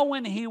 now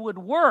when he would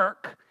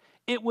work,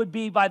 it would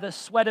be by the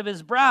sweat of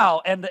his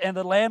brow, and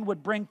the land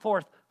would bring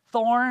forth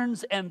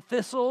thorns and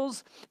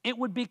thistles. It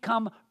would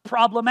become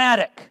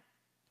problematic.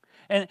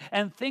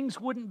 And things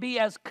wouldn't be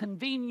as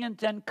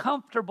convenient and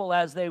comfortable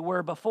as they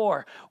were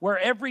before, where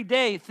every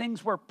day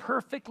things were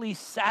perfectly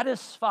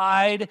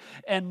satisfied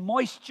and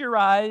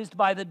moisturized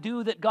by the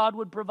dew that God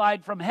would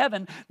provide from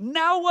heaven.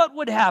 Now what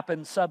would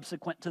happen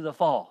subsequent to the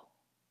fall?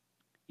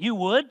 You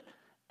would,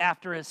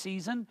 after a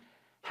season,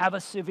 have a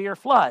severe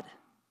flood.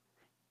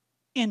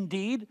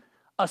 Indeed,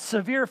 a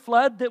severe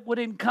flood that would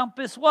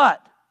encompass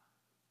what?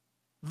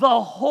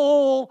 The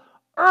whole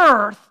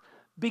earth,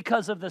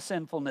 because of the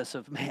sinfulness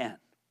of man.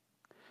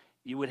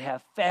 You would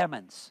have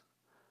famines,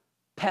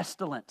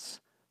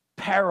 pestilence,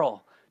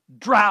 peril,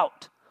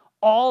 drought,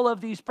 all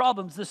of these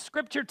problems. The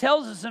scripture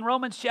tells us in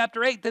Romans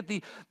chapter 8 that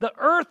the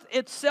earth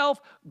itself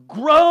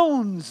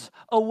groans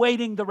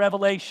awaiting the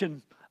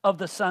revelation of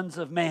the sons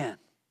of man.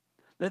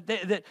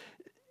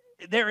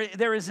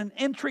 There is an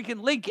intricate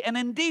link. And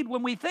indeed,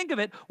 when we think of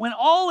it, when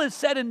all is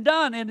said and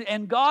done,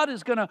 and God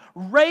is going to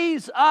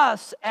raise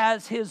us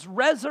as his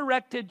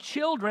resurrected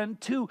children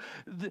to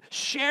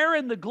share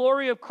in the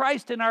glory of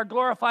Christ in our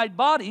glorified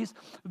bodies,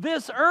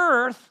 this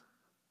earth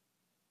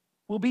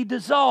will be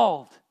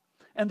dissolved.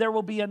 And there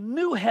will be a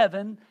new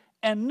heaven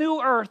and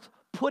new earth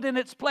put in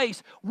its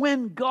place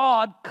when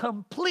God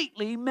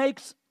completely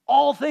makes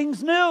all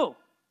things new.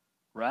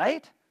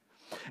 Right?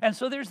 And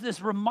so there's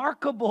this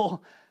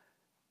remarkable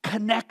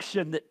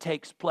connection that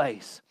takes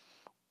place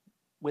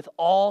with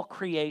all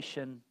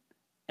creation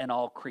and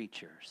all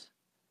creatures.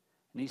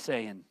 And he's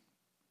saying,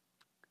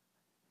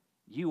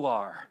 you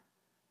are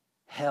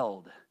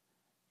held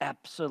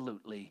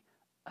absolutely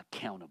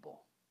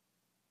accountable.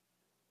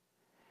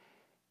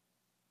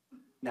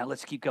 Now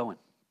let's keep going.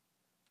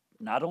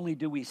 Not only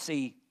do we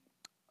see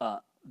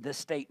this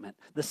statement,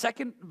 the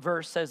second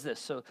verse says this.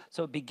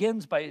 So it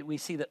begins by, we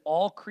see that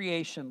all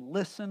creation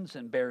listens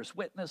and bears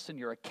witness, and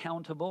you're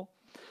accountable.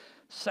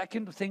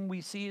 Second thing we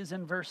see is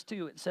in verse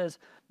 2. It says,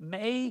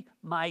 may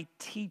my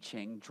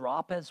teaching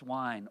drop as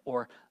wine.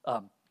 Or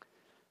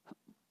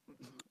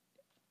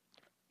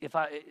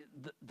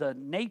the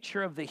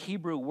nature of the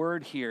Hebrew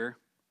word here,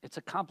 it's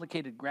a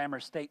complicated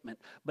grammar statement,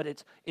 but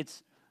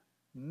it's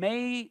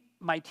may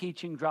my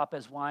teaching drop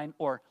as wine,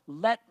 or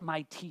let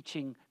my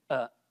teaching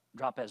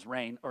drop as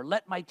rain, or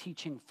let my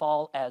teaching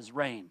fall as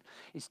rain.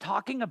 He's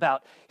talking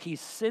about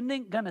he's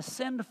going to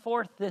send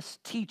forth this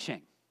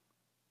teaching.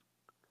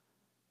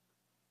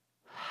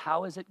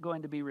 how is it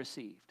going to be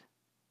received?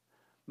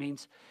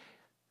 Means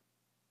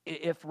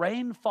if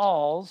rain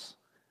falls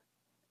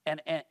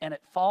and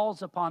it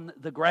falls upon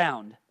the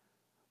ground,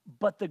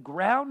 but the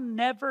ground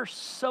never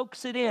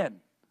soaks it in,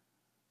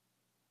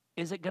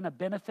 is it going to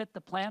benefit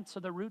the plants or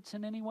the roots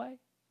in any way?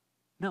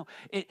 No,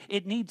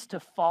 it needs to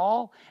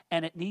fall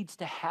and it needs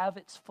to have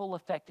its full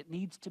effect. It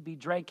needs to be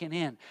drinking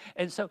in.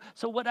 And so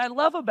what I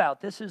love about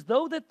this is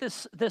though that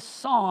this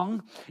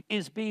song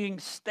is being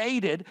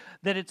stated,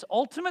 that its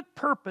ultimate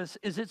purpose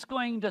is it's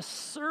going to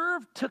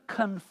serve to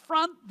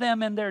confront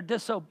them in their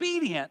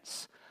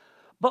disobedience,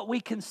 but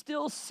we can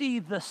still see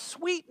the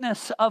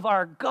sweetness of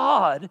our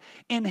God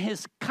in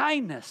His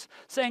kindness,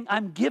 saying,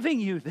 I'm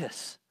giving you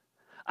this.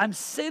 I'm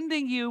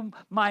sending you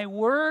my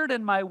word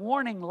and my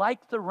warning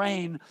like the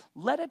rain.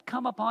 Let it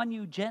come upon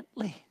you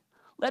gently.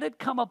 Let it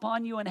come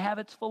upon you and have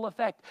its full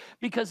effect.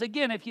 Because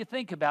again, if you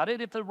think about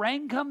it, if the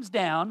rain comes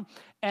down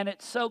and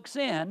it soaks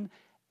in,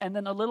 and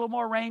then a little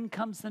more rain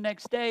comes the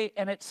next day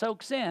and it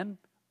soaks in,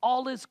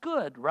 all is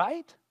good,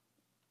 right?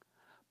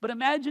 But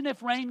imagine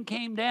if rain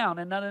came down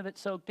and none of it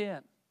soaked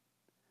in.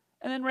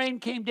 And then rain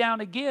came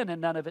down again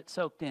and none of it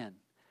soaked in.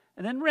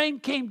 And then rain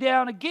came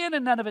down again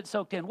and none of it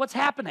soaked in. What's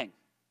happening?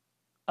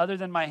 Other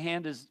than my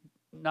hand is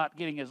not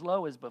getting as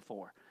low as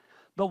before.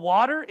 The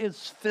water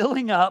is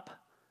filling up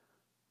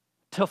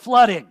to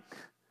flooding.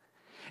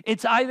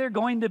 It's either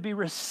going to be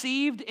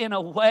received in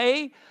a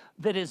way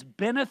that is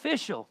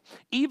beneficial.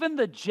 Even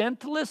the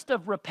gentlest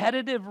of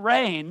repetitive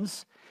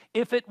rains,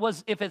 if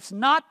it's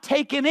not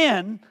taken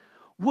in,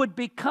 would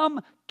become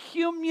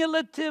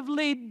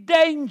cumulatively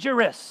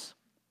dangerous.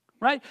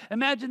 Right?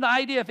 Imagine the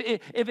idea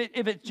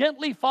if it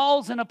gently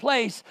falls in a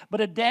place,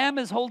 but a dam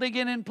is holding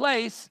it in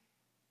place,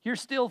 you're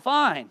still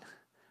fine.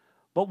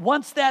 But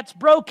once that's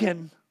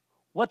broken,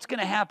 what's going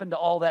to happen to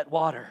all that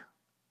water?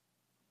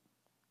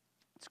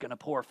 It's going to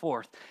pour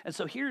forth. And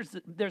so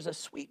there's a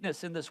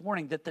sweetness in this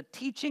warning that the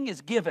teaching is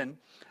given.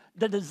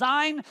 The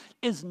design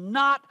is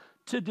not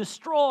to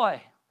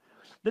destroy.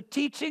 The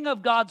teaching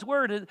of God's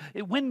word,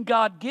 when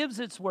God gives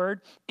its word,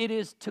 it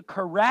is to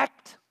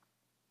correct,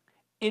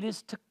 it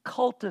is to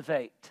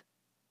cultivate.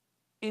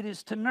 It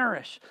is to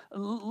nourish.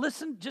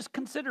 Listen, just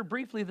consider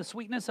briefly the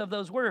sweetness of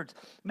those words.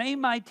 May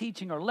my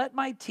teaching, or let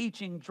my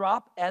teaching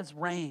drop as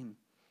rain,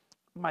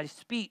 my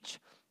speech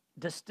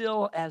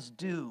distill as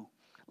dew,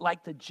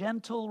 like the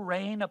gentle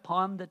rain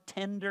upon the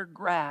tender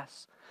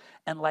grass,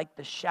 and like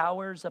the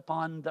showers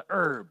upon the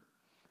herb.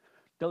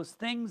 Those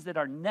things that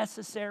are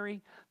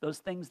necessary, those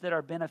things that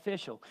are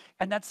beneficial.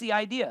 And that's the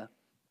idea.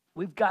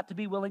 We've got to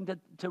be willing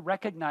to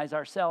recognize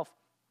ourselves.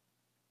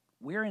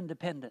 We're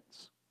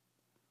independents.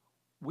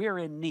 We're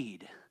in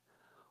need.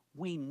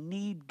 We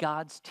need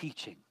God's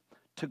teaching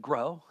to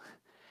grow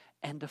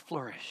and to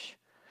flourish.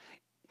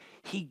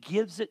 He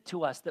gives it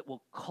to us that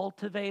will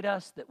cultivate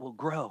us, that will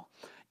grow.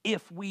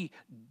 If we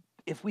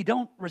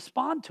don't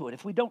respond to it,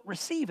 if we don't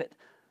receive it,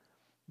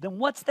 then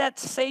what's that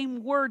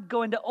same word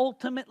going to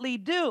ultimately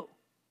do?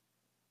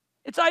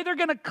 It's either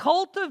going to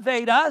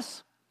cultivate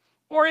us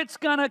or it's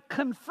going to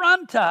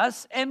confront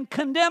us and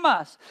condemn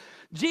us.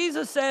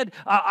 Jesus said,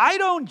 I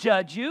don't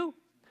judge you.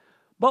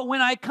 But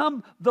when I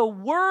come, the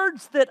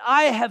words that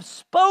I have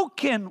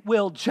spoken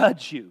will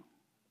judge you.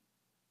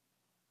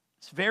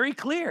 It's very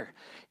clear.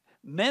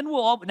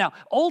 Now,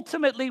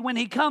 ultimately, when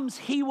He comes,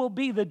 He will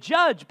be the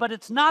judge, but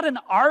it's not an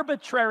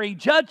arbitrary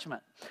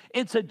judgment.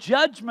 It's a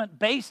judgment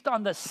based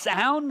on the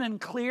sound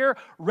and clear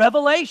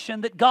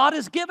revelation that God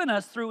has given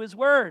us through His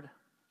word.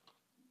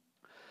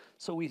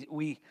 So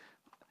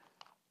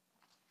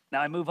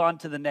now I move on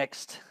to the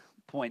next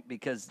point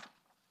because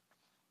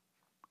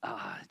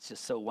it's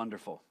just so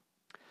wonderful.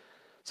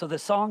 So the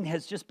song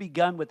has just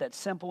begun with that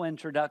simple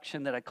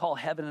introduction that I call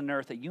Heaven and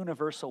Earth, a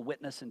universal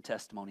witness and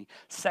testimony.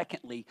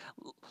 Secondly,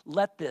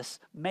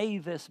 may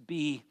this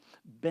be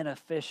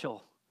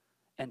beneficial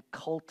and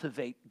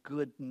cultivate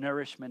good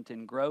nourishment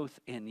and growth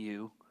in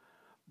you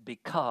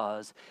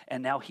because,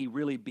 and now he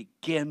really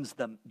begins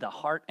the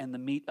heart and the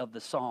meat of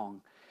the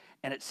song.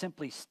 And it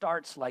simply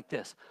starts like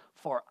this: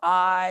 for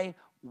I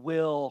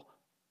will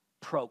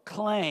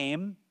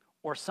proclaim,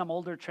 or some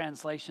older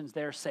translations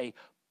there say,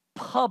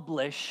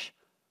 publish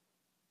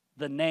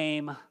the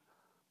name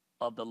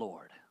of the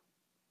Lord.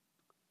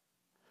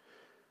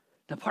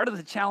 Now, part of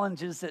the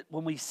challenge is that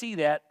when we see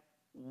that,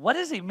 what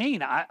does he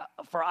mean?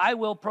 For I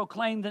will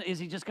proclaim, is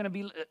he just going to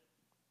be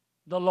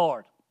the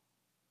Lord?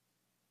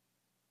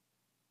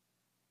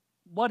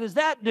 What does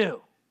that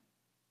do?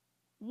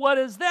 What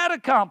does that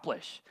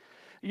accomplish?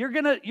 You're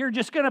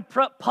just going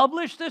to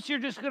publish this? You're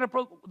just going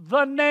to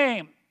the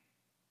name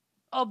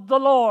of the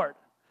Lord.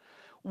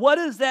 What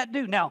does that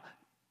do? Now,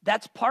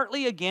 that's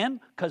partly, again,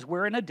 because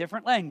we're in a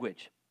different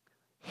language.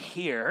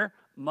 Here,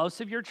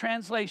 most of your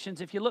translations,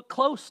 if you look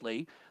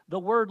closely, the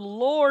word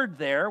Lord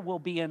there will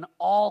be in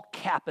all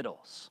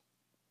capitals.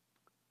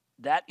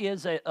 That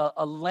is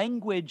a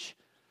language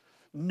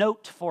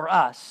note for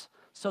us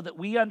so that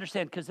we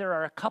understand, because there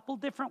are a couple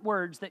different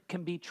words that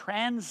can be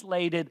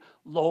translated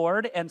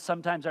Lord and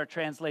sometimes are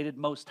translated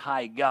Most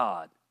High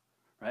God.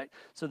 right?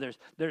 So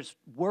there's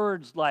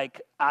words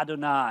like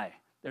Adonai.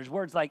 There's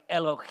words like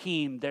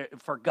Elohim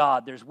for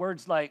God. There's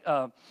words like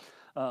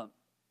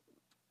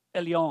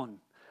Elyon.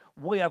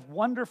 We have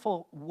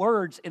wonderful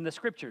words in the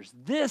scriptures.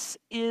 This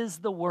is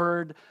the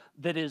word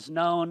that is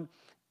known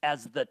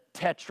as the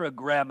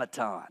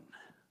Tetragrammaton,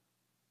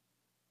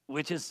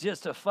 which is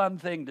just a fun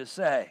thing to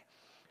say.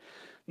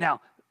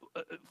 Now,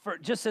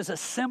 just as a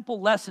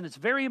simple lesson, it's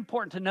very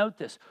important to note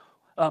this.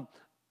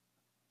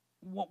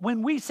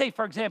 When we say,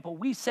 for example,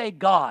 we say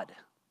God,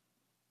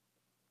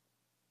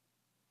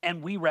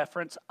 and we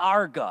reference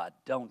our God,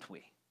 don't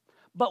we?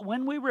 But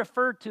when we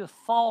refer to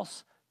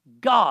false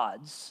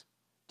gods,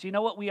 do you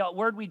know what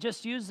word we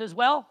just used as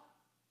well?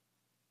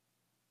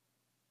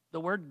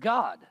 The word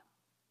God,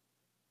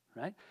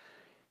 right?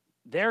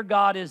 Their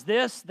God is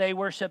this, they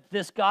worship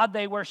this God,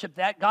 they worship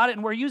that God,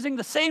 and we're using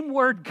the same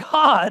word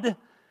God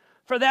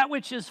for that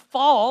which is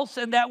false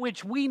and that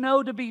which we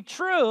know to be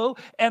true,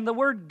 and the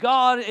word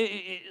God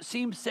it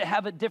seems to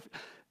have a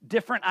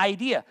different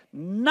idea.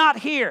 Not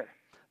here.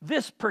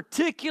 This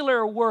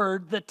particular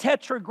word, the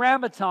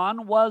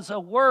Tetragrammaton, was a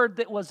word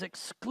that was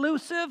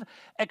exclusive,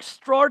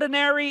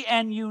 extraordinary,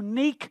 and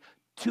unique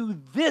to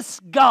this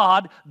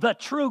God, the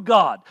true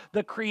God,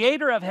 the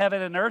creator of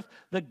heaven and earth,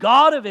 the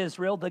God of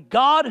Israel, the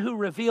God who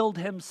revealed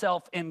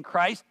himself in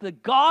Christ, the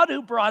God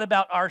who brought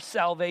about our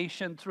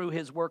salvation through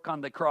his work on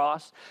the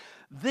cross.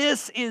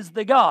 This is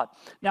the God.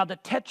 Now, the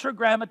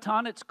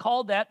Tetragrammaton, it's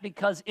called that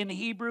because in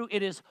Hebrew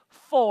it is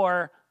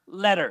 4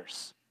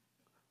 letters.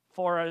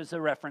 4 is a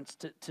reference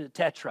to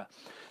tetra.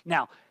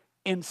 Now,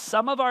 in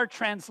some of our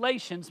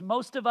translations,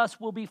 most of us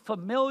will be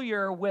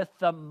familiar with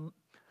the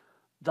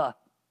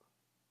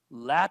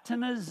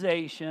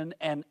Latinization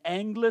and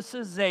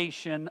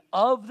Anglicization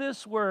of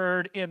this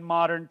word in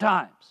modern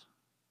times,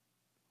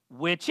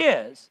 which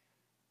is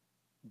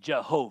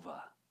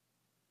Jehovah,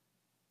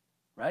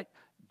 right?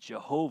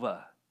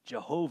 Jehovah,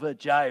 Jehovah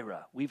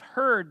Jireh. We've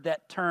heard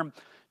that term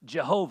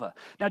Jehovah.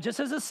 Now, just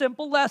as a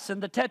simple lesson,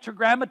 the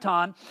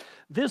Tetragrammaton,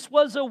 this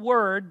was a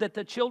word that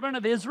the children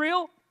of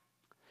Israel,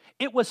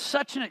 it was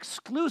such an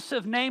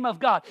exclusive name of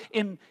God.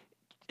 In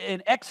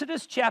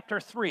Exodus chapter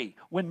 3,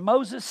 when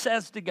Moses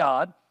says to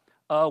God,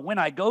 when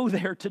I go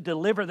there to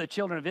deliver the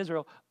children of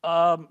Israel,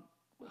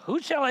 who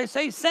shall I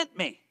say sent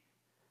me?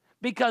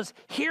 Because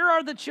here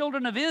are the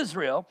children of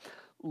Israel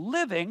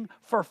living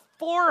for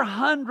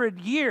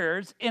 400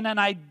 years in an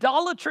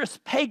idolatrous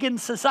pagan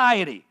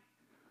society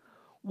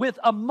with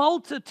a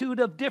multitude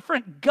of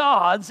different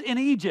gods in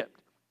Egypt.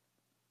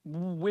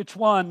 Which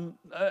one,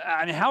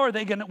 how are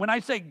they going to, when I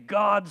say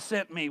God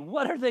sent me,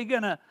 what are they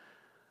going to,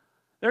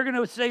 they're going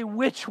to say,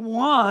 which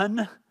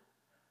one?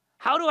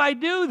 How do I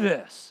do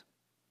this?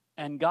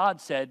 And God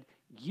said,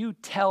 you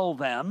tell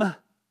them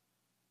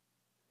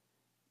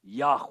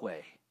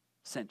Yahweh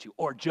sent you,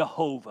 or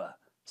Jehovah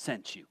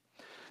sent you.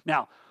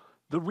 Now,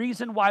 the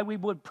reason why we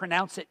would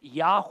pronounce it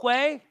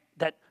Yahweh,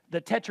 that the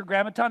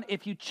Tetragrammaton,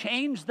 if you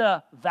change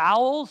the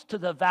vowels to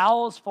the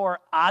vowels for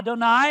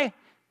Adonai,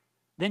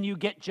 then you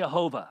get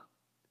Jehovah.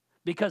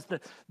 Because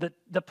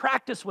the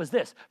practice was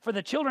this. For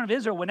the children of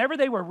Israel, whenever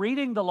they were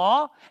reading the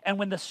law, and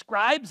when the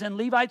scribes and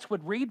Levites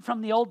would read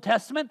from the Old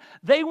Testament,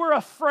 they were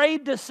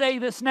afraid to say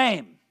this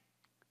name.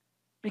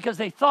 Because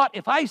they thought,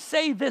 if I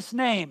say this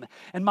name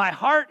and my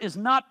heart is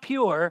not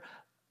pure,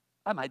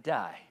 I might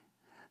die.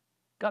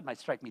 God might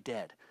strike me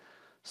dead.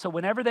 So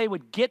whenever they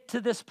would get to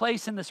this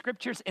place in the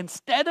scriptures,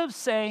 instead of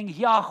saying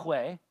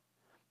Yahweh,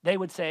 they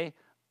would say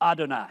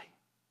Adonai.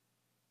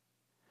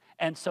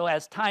 And so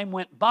as time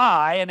went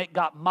by and it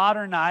got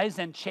modernized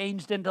and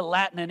changed into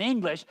Latin and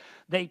English,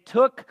 they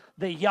took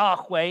the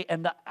Yahweh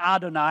and the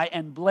Adonai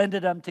and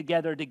blended them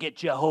together to get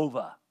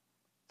Jehovah.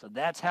 So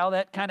that's how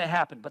that kind of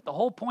happened. But the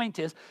whole point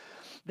is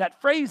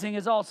that phrasing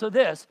is also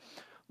this.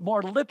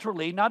 More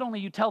literally, not only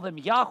you tell them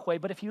Yahweh,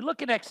 but if you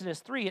look at Exodus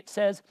 3, it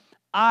says,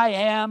 I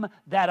am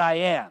that I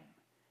am.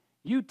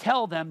 You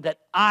tell them that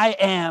I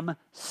am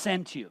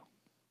sent you.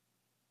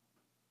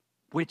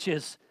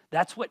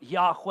 That's what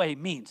Yahweh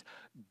means.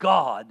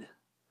 God.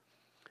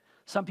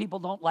 Some people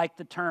don't like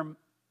the term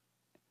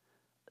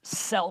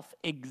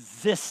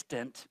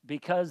self-existent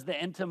because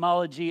the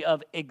etymology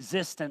of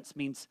existence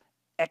means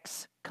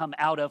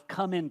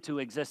come into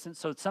existence.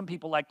 So some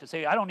people like to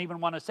say, I don't even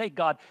want to say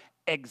God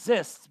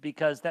exists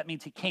because that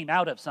means he came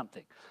out of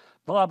something.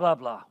 Blah, blah,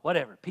 blah,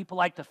 whatever. People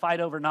like to fight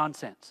over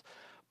nonsense.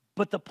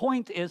 But the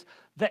point is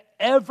the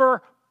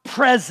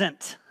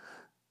ever-present,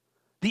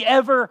 the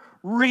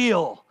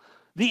ever-real,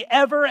 the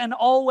ever and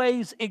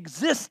always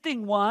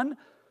existing one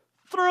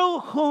through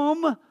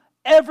whom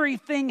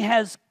everything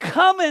has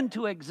come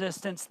into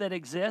existence that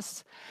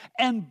exists,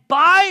 and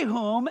by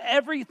whom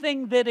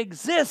everything that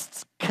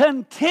exists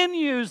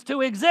continues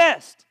to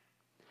exist.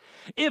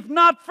 If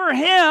not for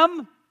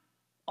him,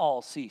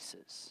 all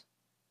ceases.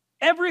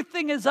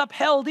 Everything is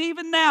upheld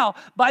even now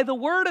by the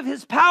word of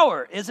his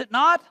power, is it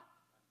not?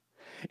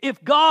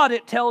 If God,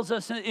 it tells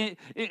us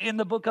in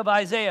the book of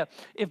Isaiah,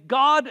 if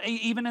God,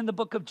 even in the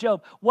book of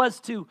Job, was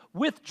to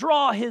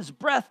withdraw his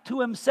breath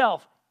to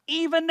himself,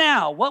 even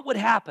now, what would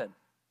happen?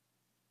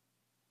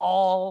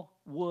 all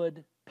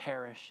would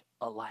perish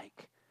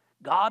alike.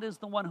 God is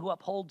the one who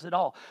upholds it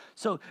all.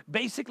 So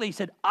basically he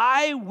said,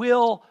 I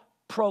will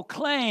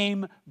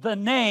proclaim the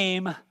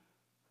name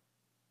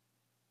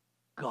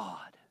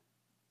God,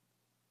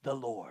 the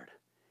Lord,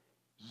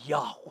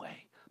 Yahweh.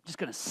 I'm just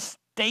going to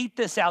state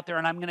this out there,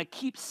 and I'm going to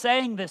keep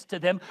saying this to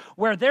them,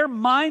 where their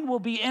mind will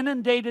be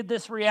inundated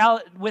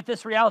with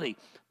this reality.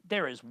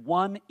 There is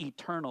one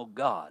eternal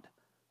God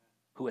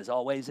who has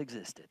always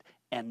existed,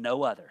 and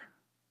no other.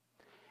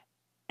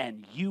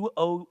 And you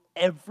owe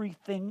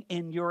everything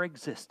in your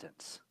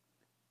existence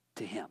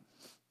to Him.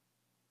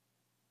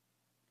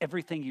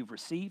 Everything you've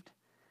received,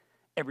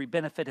 every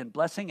benefit and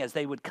blessing as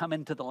they would come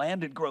into the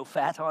land and grow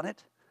fat on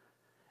it.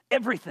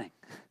 Everything.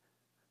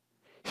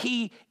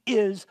 He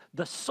is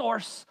the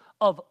source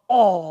of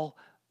all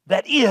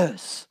that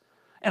is.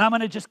 And I'm going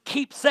to just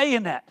keep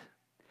saying that.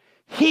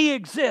 He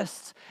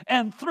exists,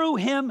 and through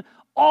Him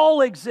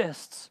all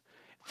exists.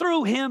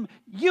 Through Him,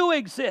 you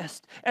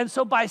exist. And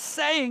so by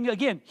saying,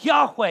 again,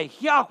 Yahweh,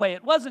 Yahweh,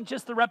 it wasn't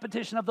just the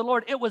repetition of the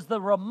Lord. It was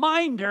the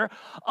reminder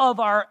of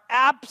our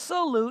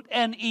absolute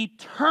and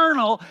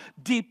eternal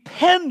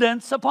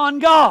dependence upon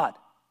God.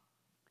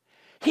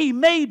 He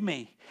made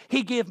me.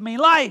 He gave me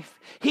life.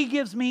 He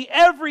gives me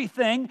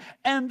everything.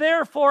 And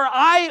therefore,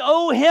 I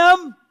owe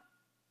Him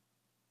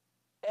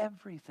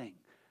everything.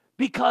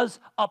 Because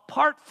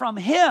apart from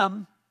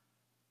Him,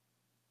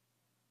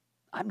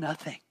 I'm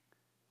nothing.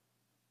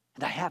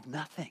 And I have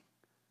nothing.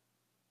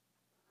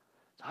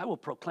 So I will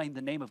proclaim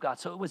the name of God.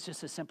 So it was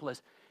just as simple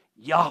as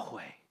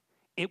Yahweh.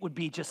 It would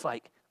be just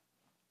like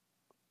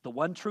the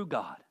one true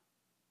God,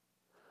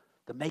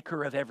 the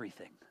maker of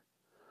everything,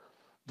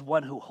 the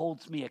one who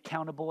holds me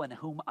accountable and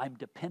whom I'm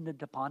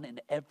dependent upon in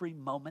every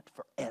moment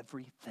for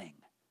everything.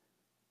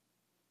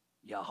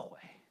 Yahweh.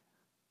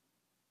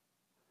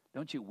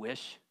 Don't you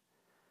wish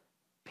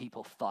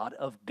people thought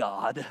of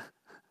God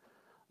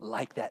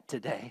like that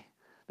today?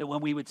 That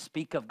when we would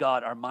speak of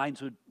God, our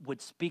minds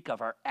would speak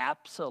of our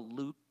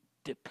absolute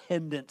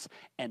dependence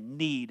and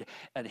need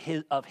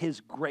and of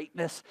His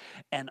greatness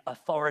and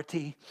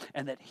authority,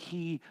 and that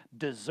He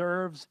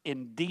deserves,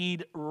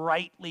 indeed,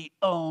 rightly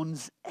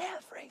owns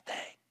everything.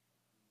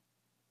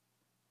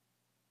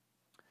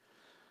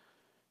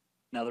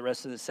 Now the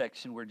rest of the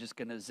section we're just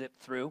going to zip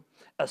through.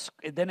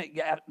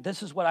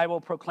 This is what I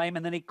will proclaim,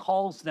 and then he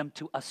calls them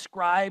to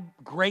ascribe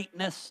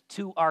greatness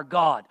to our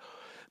God.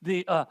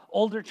 The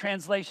older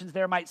translations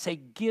there might say,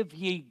 give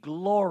ye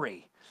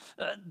glory.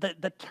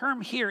 The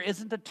term here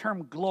isn't the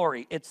term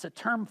glory. It's a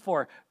term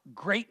for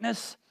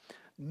greatness,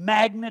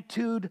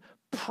 magnitude,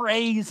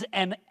 praise,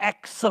 and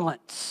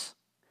excellence.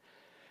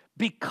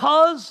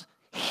 Because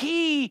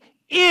He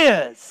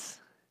is,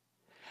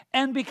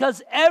 and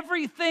because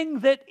everything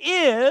that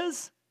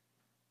is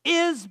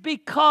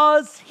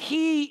because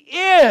He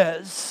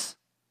is,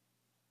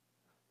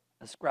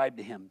 ascribe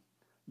to Him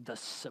the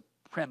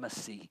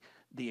supremacy,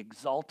 the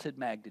exalted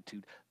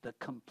magnitude, the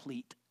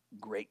complete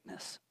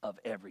greatness of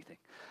everything.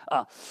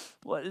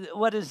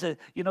 What is it?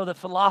 You know, the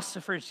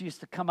philosophers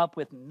used to come up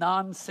with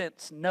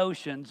nonsense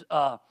notions.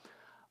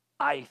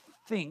 I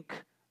think,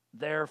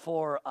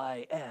 therefore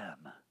I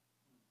am.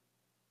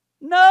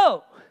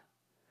 No!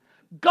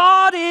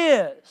 God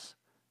is,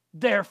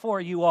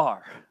 therefore you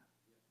are.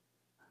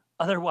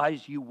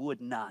 Otherwise you would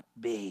not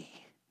be.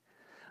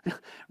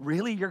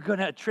 Really? You're going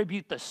to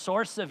attribute the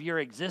source of your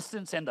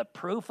existence and the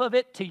proof of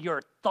it to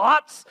your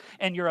thoughts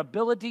and your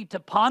ability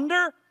to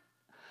ponder?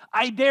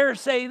 I dare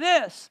say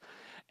this.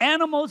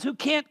 Animals who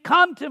can't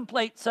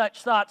contemplate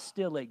such thoughts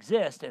still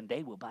exist, and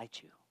they will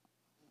bite you.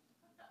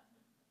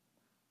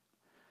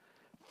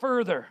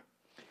 Further,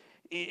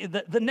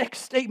 the next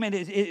statement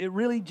it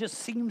really just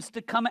seems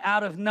to come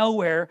out of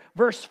nowhere.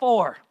 Verse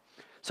 4.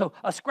 So,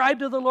 ascribe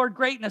to the Lord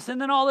greatness, and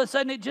then all of a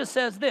sudden it just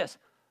says this.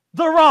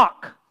 The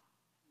rock.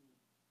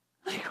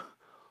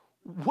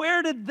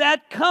 Where did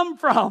that come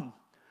from?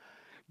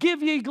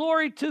 Give ye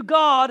glory to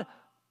God,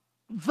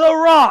 the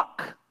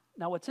rock.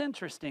 Now what's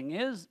interesting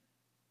is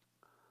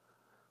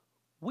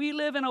we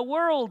live in a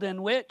world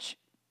in which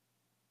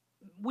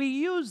we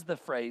use the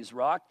phrase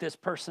rock. This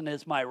person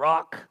is my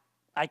rock.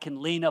 I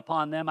can lean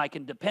upon them. I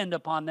can depend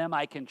upon them.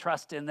 I can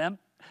trust in them.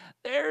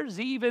 There's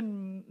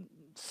even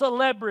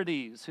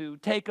celebrities who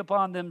take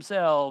upon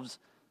themselves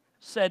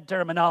said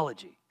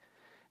terminology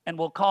and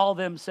will call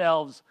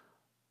themselves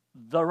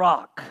the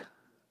rock.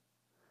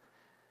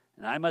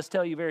 And I must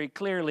tell you very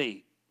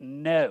clearly,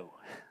 no.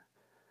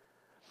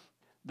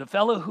 The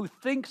fellow who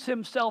thinks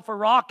himself a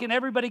rock and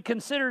everybody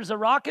considers a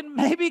rock, and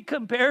maybe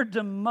compared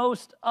to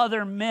most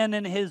other men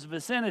in his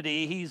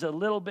vicinity, he's a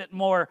little bit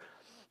more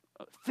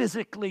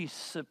physically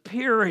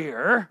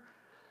superior.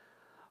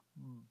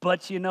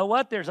 But you know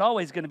what? There's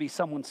always going to be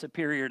someone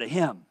superior to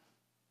him.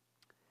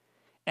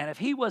 And if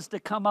he was to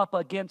come up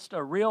against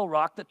a real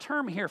rock, the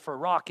term here for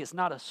rock is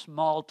not a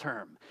small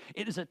term.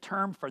 It is a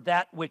term for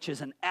that which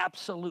is an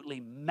absolutely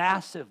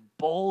massive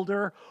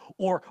boulder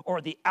or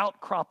the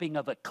outcropping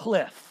of a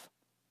cliff.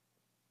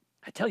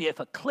 I tell you, if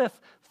a cliff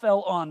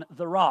fell on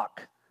the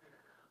rock,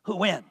 who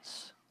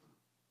wins?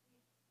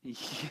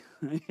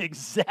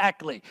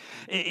 Exactly.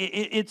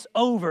 It's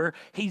over.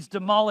 He's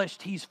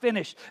demolished. He's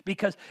finished.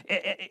 Because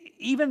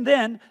even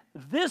then,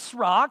 this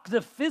rock,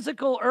 the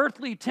physical,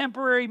 earthly,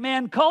 temporary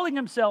man calling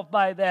himself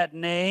by that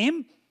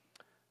name,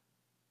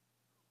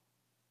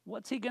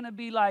 what's he going to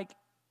be like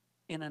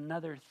in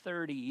another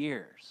 30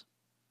 years?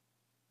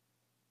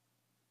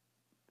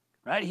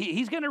 Right?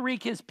 He's going to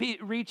reach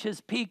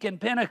his peak and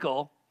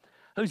pinnacle.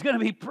 Who's going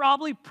to be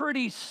probably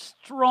pretty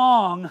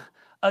strong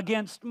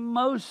against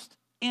most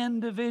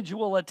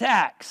individual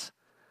attacks.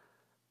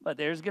 But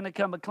there's going to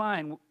come a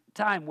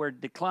time where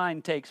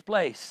decline takes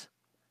place,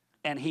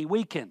 and he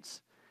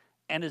weakens,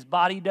 and his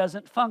body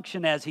doesn't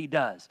function as he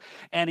does.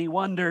 And he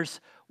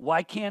wonders,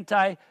 why can't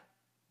I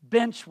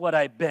bench what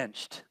I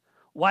benched?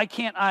 Why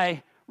can't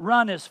I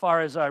run as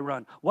far as I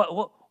run?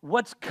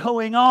 What's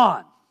going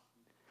on?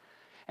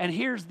 And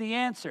here's the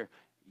answer.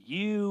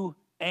 You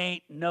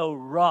ain't no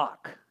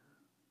rock.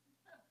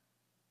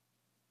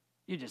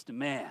 You're just a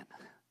man.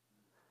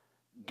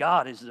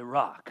 God is the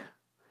rock.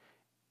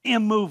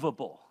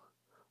 Immovable,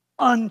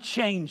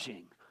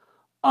 unchanging,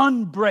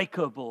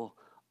 unbreakable,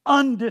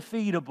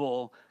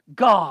 undefeatable.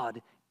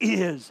 God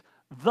is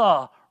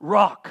the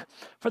rock.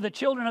 For the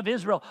children of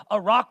Israel, a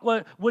rock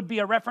would be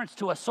a reference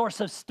to a source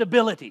of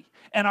stability.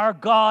 And our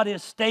God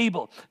is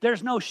stable.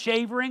 There's no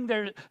shivering,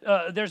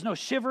 there's no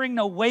shivering,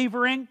 no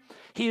wavering.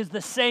 He is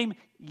the same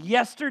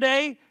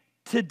yesterday,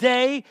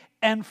 today,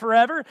 and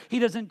forever. He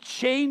doesn't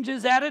change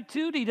his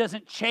attitude. He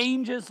doesn't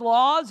change his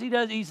laws.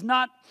 He's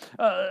not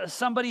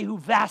somebody who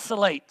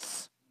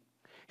vacillates.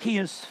 He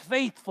is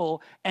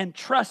faithful and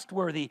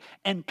trustworthy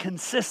and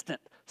consistent,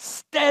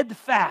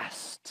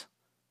 steadfast.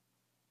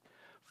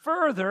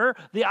 Further,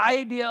 the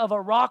idea of a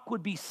rock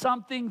would be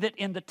something that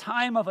in the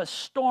time of a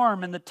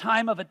storm, in the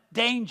time of a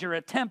danger,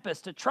 a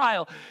tempest, a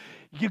trial,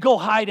 you go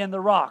hide in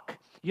the rock.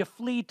 You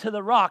flee to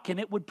the rock, and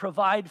it would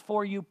provide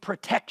for you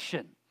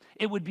protection.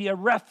 It would be a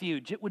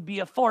refuge. It would be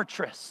a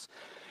fortress.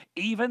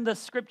 Even the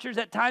scriptures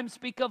at times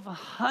speak of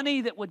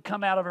honey that would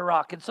come out of a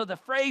rock. And so the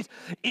phrase,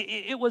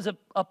 it was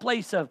a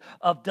place of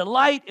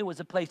delight. It was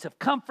a place of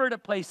comfort, a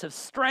place of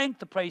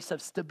strength, a place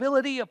of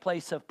stability, a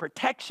place of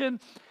protection.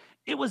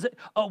 It was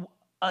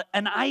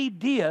an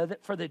idea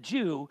that for the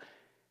Jew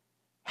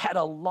had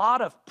a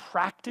lot of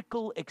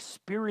practical,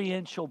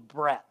 experiential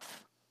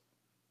breadth.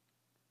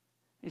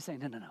 He's saying,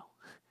 no.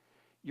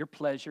 Your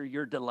pleasure,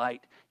 your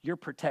delight, your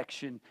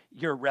protection,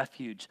 your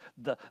refuge,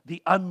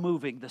 the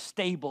unmoving, the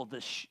stable,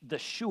 the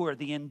sure,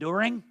 the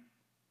enduring.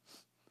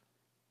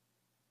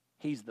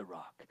 He's the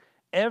rock.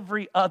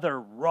 Every other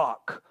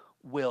rock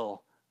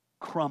will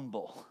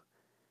crumble.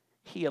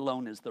 He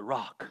alone is the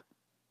rock.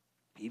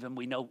 Even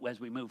we know as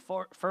we move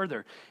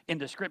further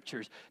into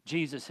scriptures,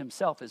 Jesus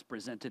himself is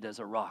presented as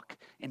a rock,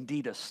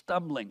 indeed a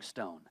stumbling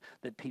stone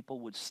that people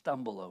would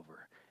stumble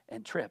over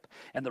and trip.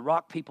 And the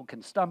rock people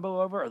can stumble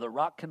over, or the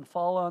rock can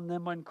fall on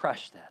them and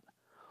crush that.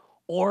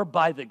 Or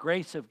by the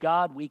grace of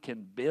God, we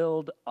can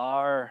build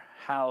our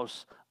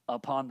house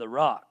upon the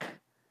rock.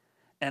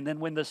 And then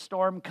when the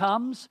storm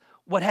comes,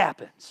 what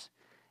happens?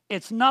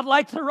 It's not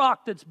like the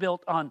rock that's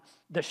built on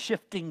the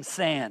shifting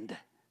sand.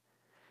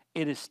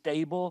 It is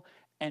stable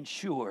and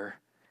sure,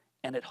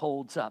 and it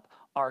holds up.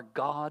 Our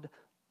God,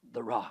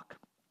 the rock.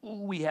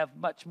 We have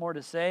much more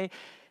to say,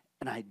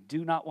 and I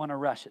do not want to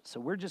rush it.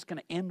 So we're just going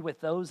to end with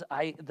those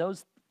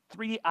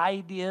three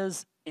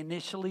ideas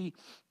initially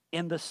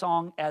in the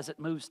song as it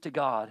moves to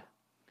God.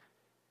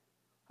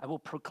 I will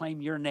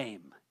proclaim your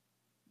name,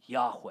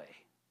 Yahweh,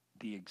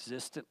 the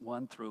existent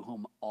one through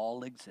whom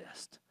all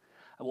exist.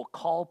 I will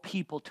call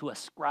people to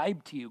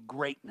ascribe to you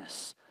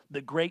greatness,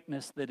 the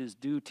greatness that is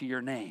due to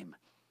your name.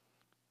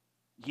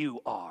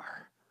 You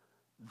are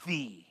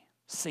the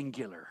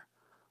singular,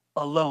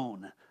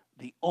 alone,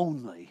 the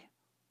only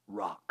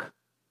rock,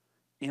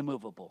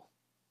 immovable,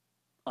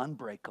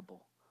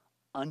 unbreakable,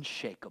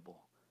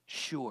 unshakable,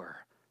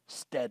 sure,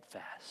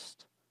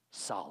 steadfast,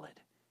 solid.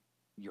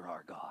 You're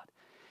our God.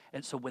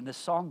 And so when this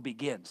song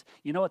begins,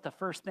 you know what the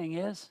first thing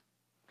is?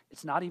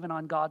 It's not even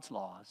on God's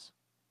laws.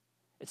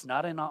 It's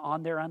not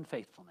on their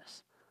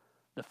unfaithfulness.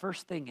 The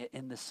first thing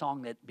in the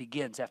song that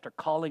begins after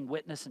calling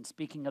witness and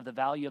speaking of the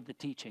value of the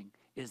teaching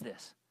is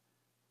this.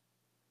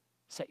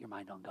 Set your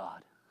mind on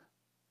God.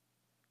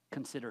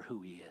 Consider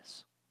who he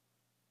is.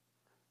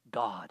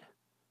 God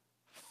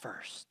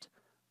first.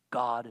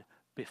 God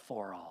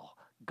before all.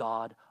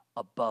 God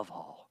above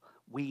all.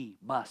 We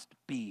must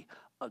be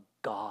a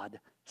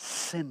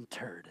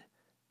God-centered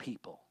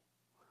people.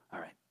 All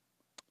right,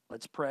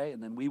 let's pray,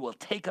 and then we will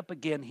take up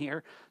again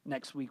here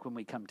next week when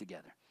we come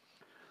together.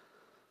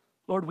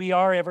 Lord, we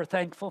are ever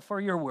thankful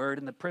for your word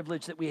and the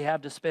privilege that we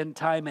have to spend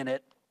time in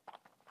it.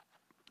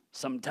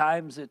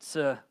 Sometimes it's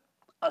a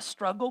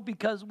struggle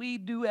because we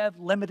do have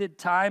limited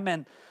time,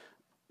 and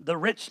The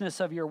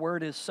richness of your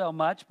word is so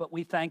much, but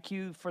we thank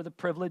you for the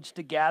privilege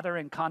to gather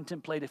and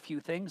contemplate a few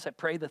things. I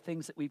pray the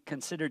things that we've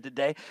considered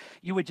today,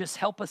 you would just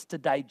help us to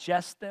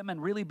digest them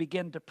and really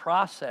begin to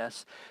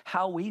process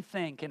how we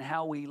think and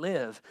how we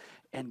live.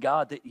 And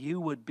God, that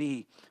you would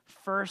be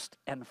first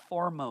and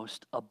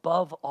foremost,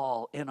 above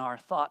all, in our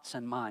thoughts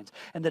and minds.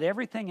 And that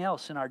everything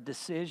else in our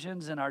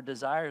decisions and our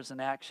desires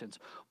and actions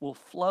will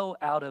flow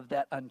out of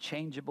that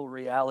unchangeable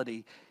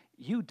reality.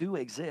 You do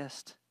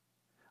exist.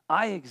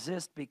 I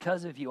exist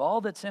because of you.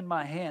 All that's in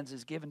my hands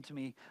is given to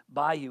me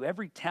by you.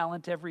 Every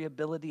talent, every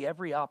ability,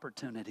 every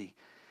opportunity.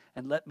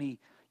 And let me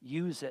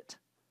use it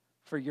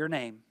for your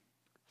name,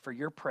 for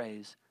your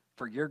praise,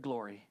 for your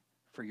glory,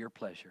 for your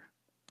pleasure.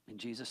 In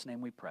Jesus' name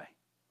we pray.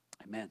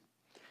 Amen.